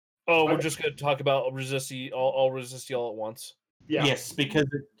 But we're just gonna talk about Resisti, all Resisti all at once. Yeah. Yes, because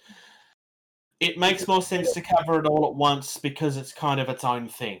it makes more sense to cover it all at once because it's kind of its own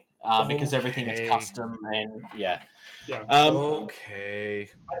thing. Because everything is custom and Yeah. Okay.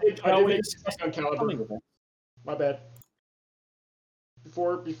 I did make a mistake on Caliber. My bad.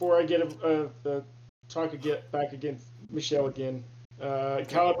 Before I get back against Michelle again,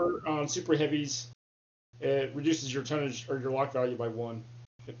 Caliber on super heavies, it reduces your tonnage or your lock value by 1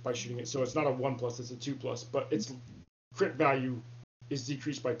 by shooting it. So it's not a 1+, it's a 2+, but its crit value is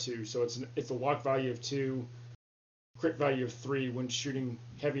decreased by 2. So it's a lock value of 2, crit value of 3 when shooting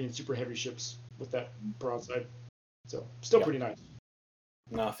heavy and super heavy ships with that broadside. So still pretty nice.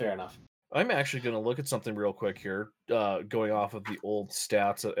 No, fair enough. I'm actually going to look at something real quick here, going off of the old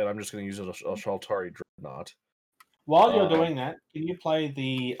stats, and I'm just going to use a Shaltari Dreadnought. While you're doing that, can you play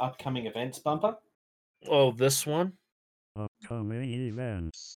the upcoming events bumper? Oh, this one? Upcoming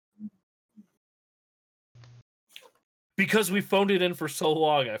events. Because we phoned it in for so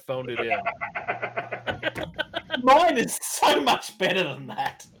long, I phoned it in. Mine is so much better than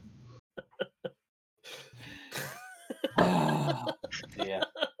that. Yeah.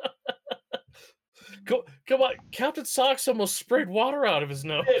 Come on, Captain Socks almost sprayed water out of his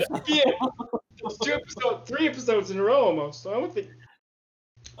nose. Yeah. 3 episodes in a row almost. So I don't think.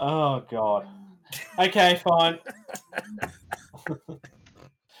 Oh God. Okay, fine.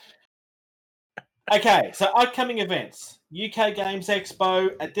 Okay, so upcoming events. UK Games Expo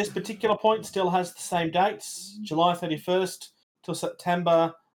at this particular point still has the same dates: July 31st till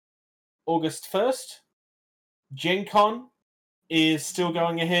September, August 1st. Gen Con is still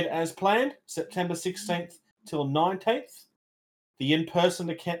going ahead as planned, September 16th till 19th. The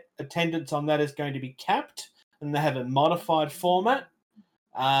in-person attendance on that is going to be capped, and they have a modified format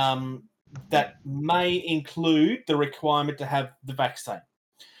that may include the requirement to have the vaccine.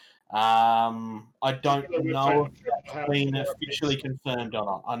 I don't know if that's been officially confirmed or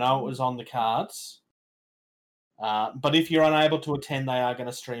not. I know it was on the cards. But if you're unable to attend, they are going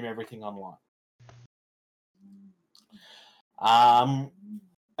to stream everything online.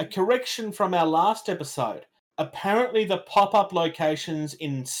 A correction from our last episode. Apparently the pop-up locations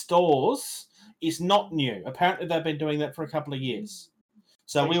in stores is not new. Apparently they've been doing that for a couple of years.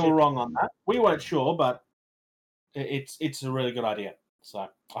 So we were wrong on that. We weren't sure, but it's a really good idea. So I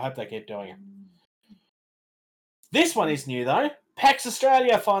hope they keep doing it. This one is new though. PAX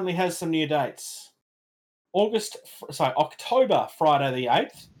Australia finally has some new dates. October Friday the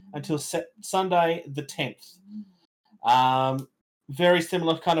 8th until Sunday the 10th. Very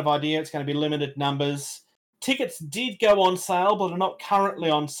similar kind of idea. It's going to be limited numbers. Tickets did go on sale, but are not currently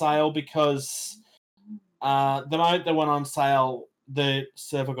on sale because the moment they went on sale, the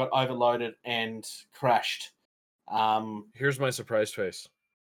server got overloaded and crashed. Here's my surprised face.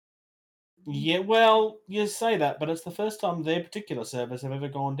 Yeah, well, you say that, but it's the first time their particular servers have ever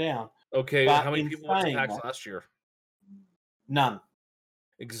gone down. Okay, but how many people went to PAX last year? None.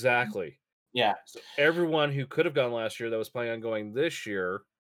 Exactly. Yeah. So everyone who could have gone last year that was planning on going this year,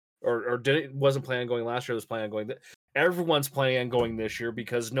 or wasn't planning on going last year, was planning on going. Everyone's planning on going this year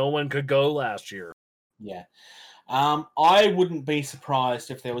because no one could go last year. Yeah. I wouldn't be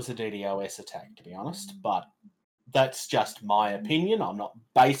surprised if there was a DDoS attack, to be honest, but that's just my opinion. I'm not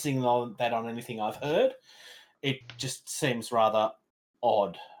basing that on anything I've heard. It just seems rather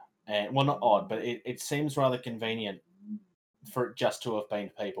odd. And well, not odd, but it seems rather convenient for it just to have been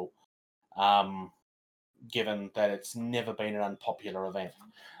people. Given that it's never been an unpopular event.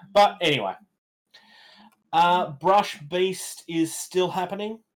 But anyway, Brush Beast is still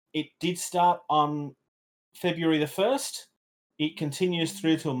happening. It did start on February the 1st. It continues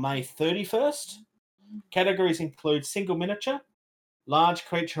through till May 31st. Categories include single miniature, large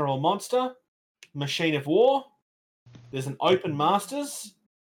creature or monster, machine of war. There's an open masters,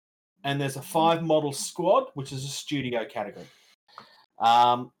 and there's a 5-model squad, which is a studio category.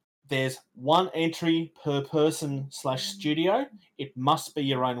 There's 1 entry per person/studio. It must be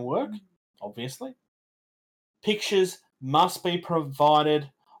your own work, obviously. Pictures must be provided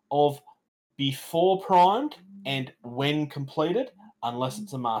of before primed and when completed, unless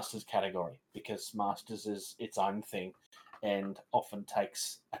it's a Masters category, because Masters is its own thing and often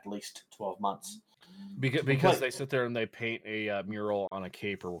takes at least 12 months. Because they sit there and they paint a mural on a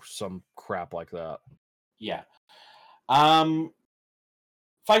cape or some crap like that. Yeah.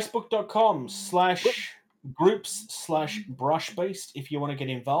 Facebook.com/groups/brushbeast if you want to get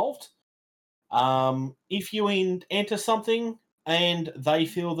involved. If you enter something and they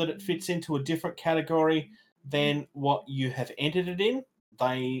feel that it fits into a different category than what you have entered it in,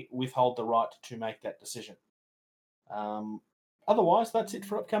 they withhold the right to make that decision. Otherwise, that's it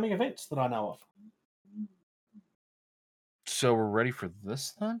for upcoming events that I know of. So we're ready for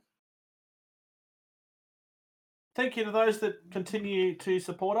this then? Thank you to those that continue to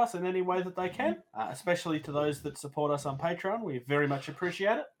support us in any way that they can, especially to those that support us on Patreon. We very much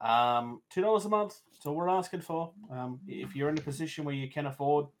appreciate it. $2 a month, that's all we're asking for. If you're in a position where you can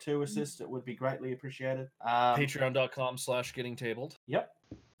afford to assist, it would be greatly appreciated. Patreon.com/gettingtabled. Yep.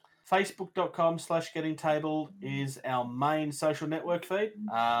 Facebook.com/gettingtabled is our main social network feed.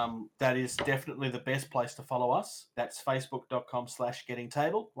 That is definitely the best place to follow us. That's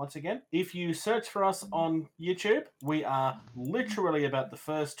Facebook.com/gettingtabled. Once again, if you search for us on YouTube, we are literally about the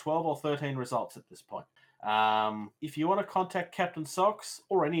first 12 or 13 results at this point. If you want to contact Captain Socks,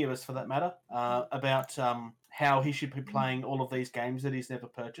 or any of us for that matter, about how he should be playing all of these games that he's never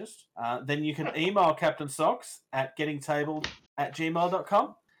purchased, then you can email Captain Socks at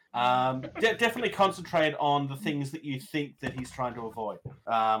gettingtabled@gmail.com. Definitely concentrate on the things that you think that he's trying to avoid.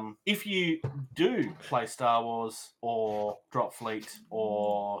 If you do play Star Wars or Drop Fleet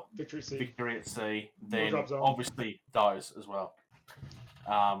or Victory at Sea, then obviously those as well.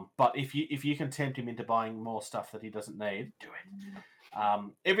 But if you can tempt him into buying more stuff that he doesn't need, do it.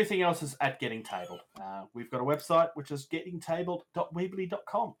 Everything else is at Getting Tabled. We've got a website which is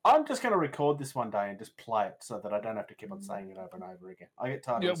gettingtabled.weebly.com. I'm just going to record this one day and just play it so that I don't have to keep on saying it over and over again. I get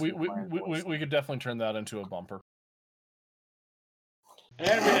tired. Yeah, we could definitely turn that into a bumper.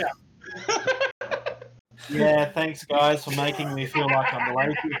 And yeah, thanks guys for making me feel like I'm the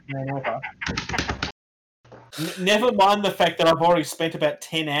laziest man ever. Never mind the fact that I've already spent about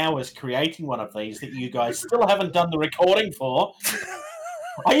 10 hours creating one of these that you guys still haven't done the recording for.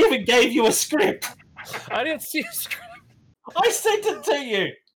 I even gave you a script. I didn't see a script. I sent it to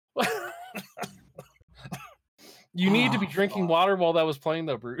you. You need to be drinking water while that was playing,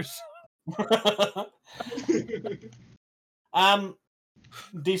 though, Bruce.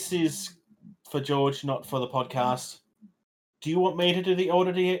 This is for George, not for the podcast. Do you want me to do the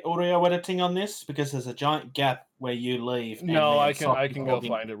audio editing on this? Because there's a giant gap where you leave. No, I can go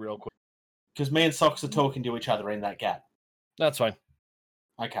find it real quick. Because me and Socks are talking to each other in that gap. That's fine.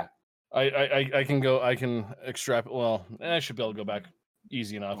 Okay. I can go. I can extract. Well, I should be able to go back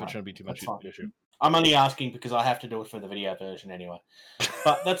easy enough. Right. It shouldn't be too much of an issue. I'm only asking because I have to do it for the video version anyway.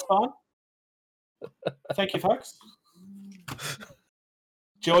 But that's fine. Thank you, folks.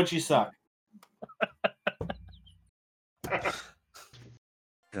 George, you suck.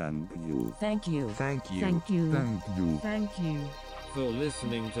 Thank you. Thank you. Thank you. Thank you. Thank you. Thank you. For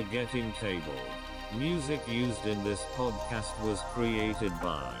listening to Getting Tabled. Music used in this podcast was created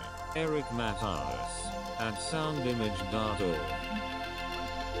by Eric Matthias at soundimage.org.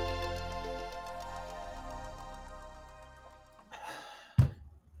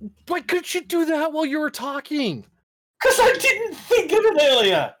 Why couldn't you do that while you were talking? Because I didn't think of it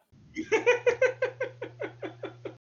earlier.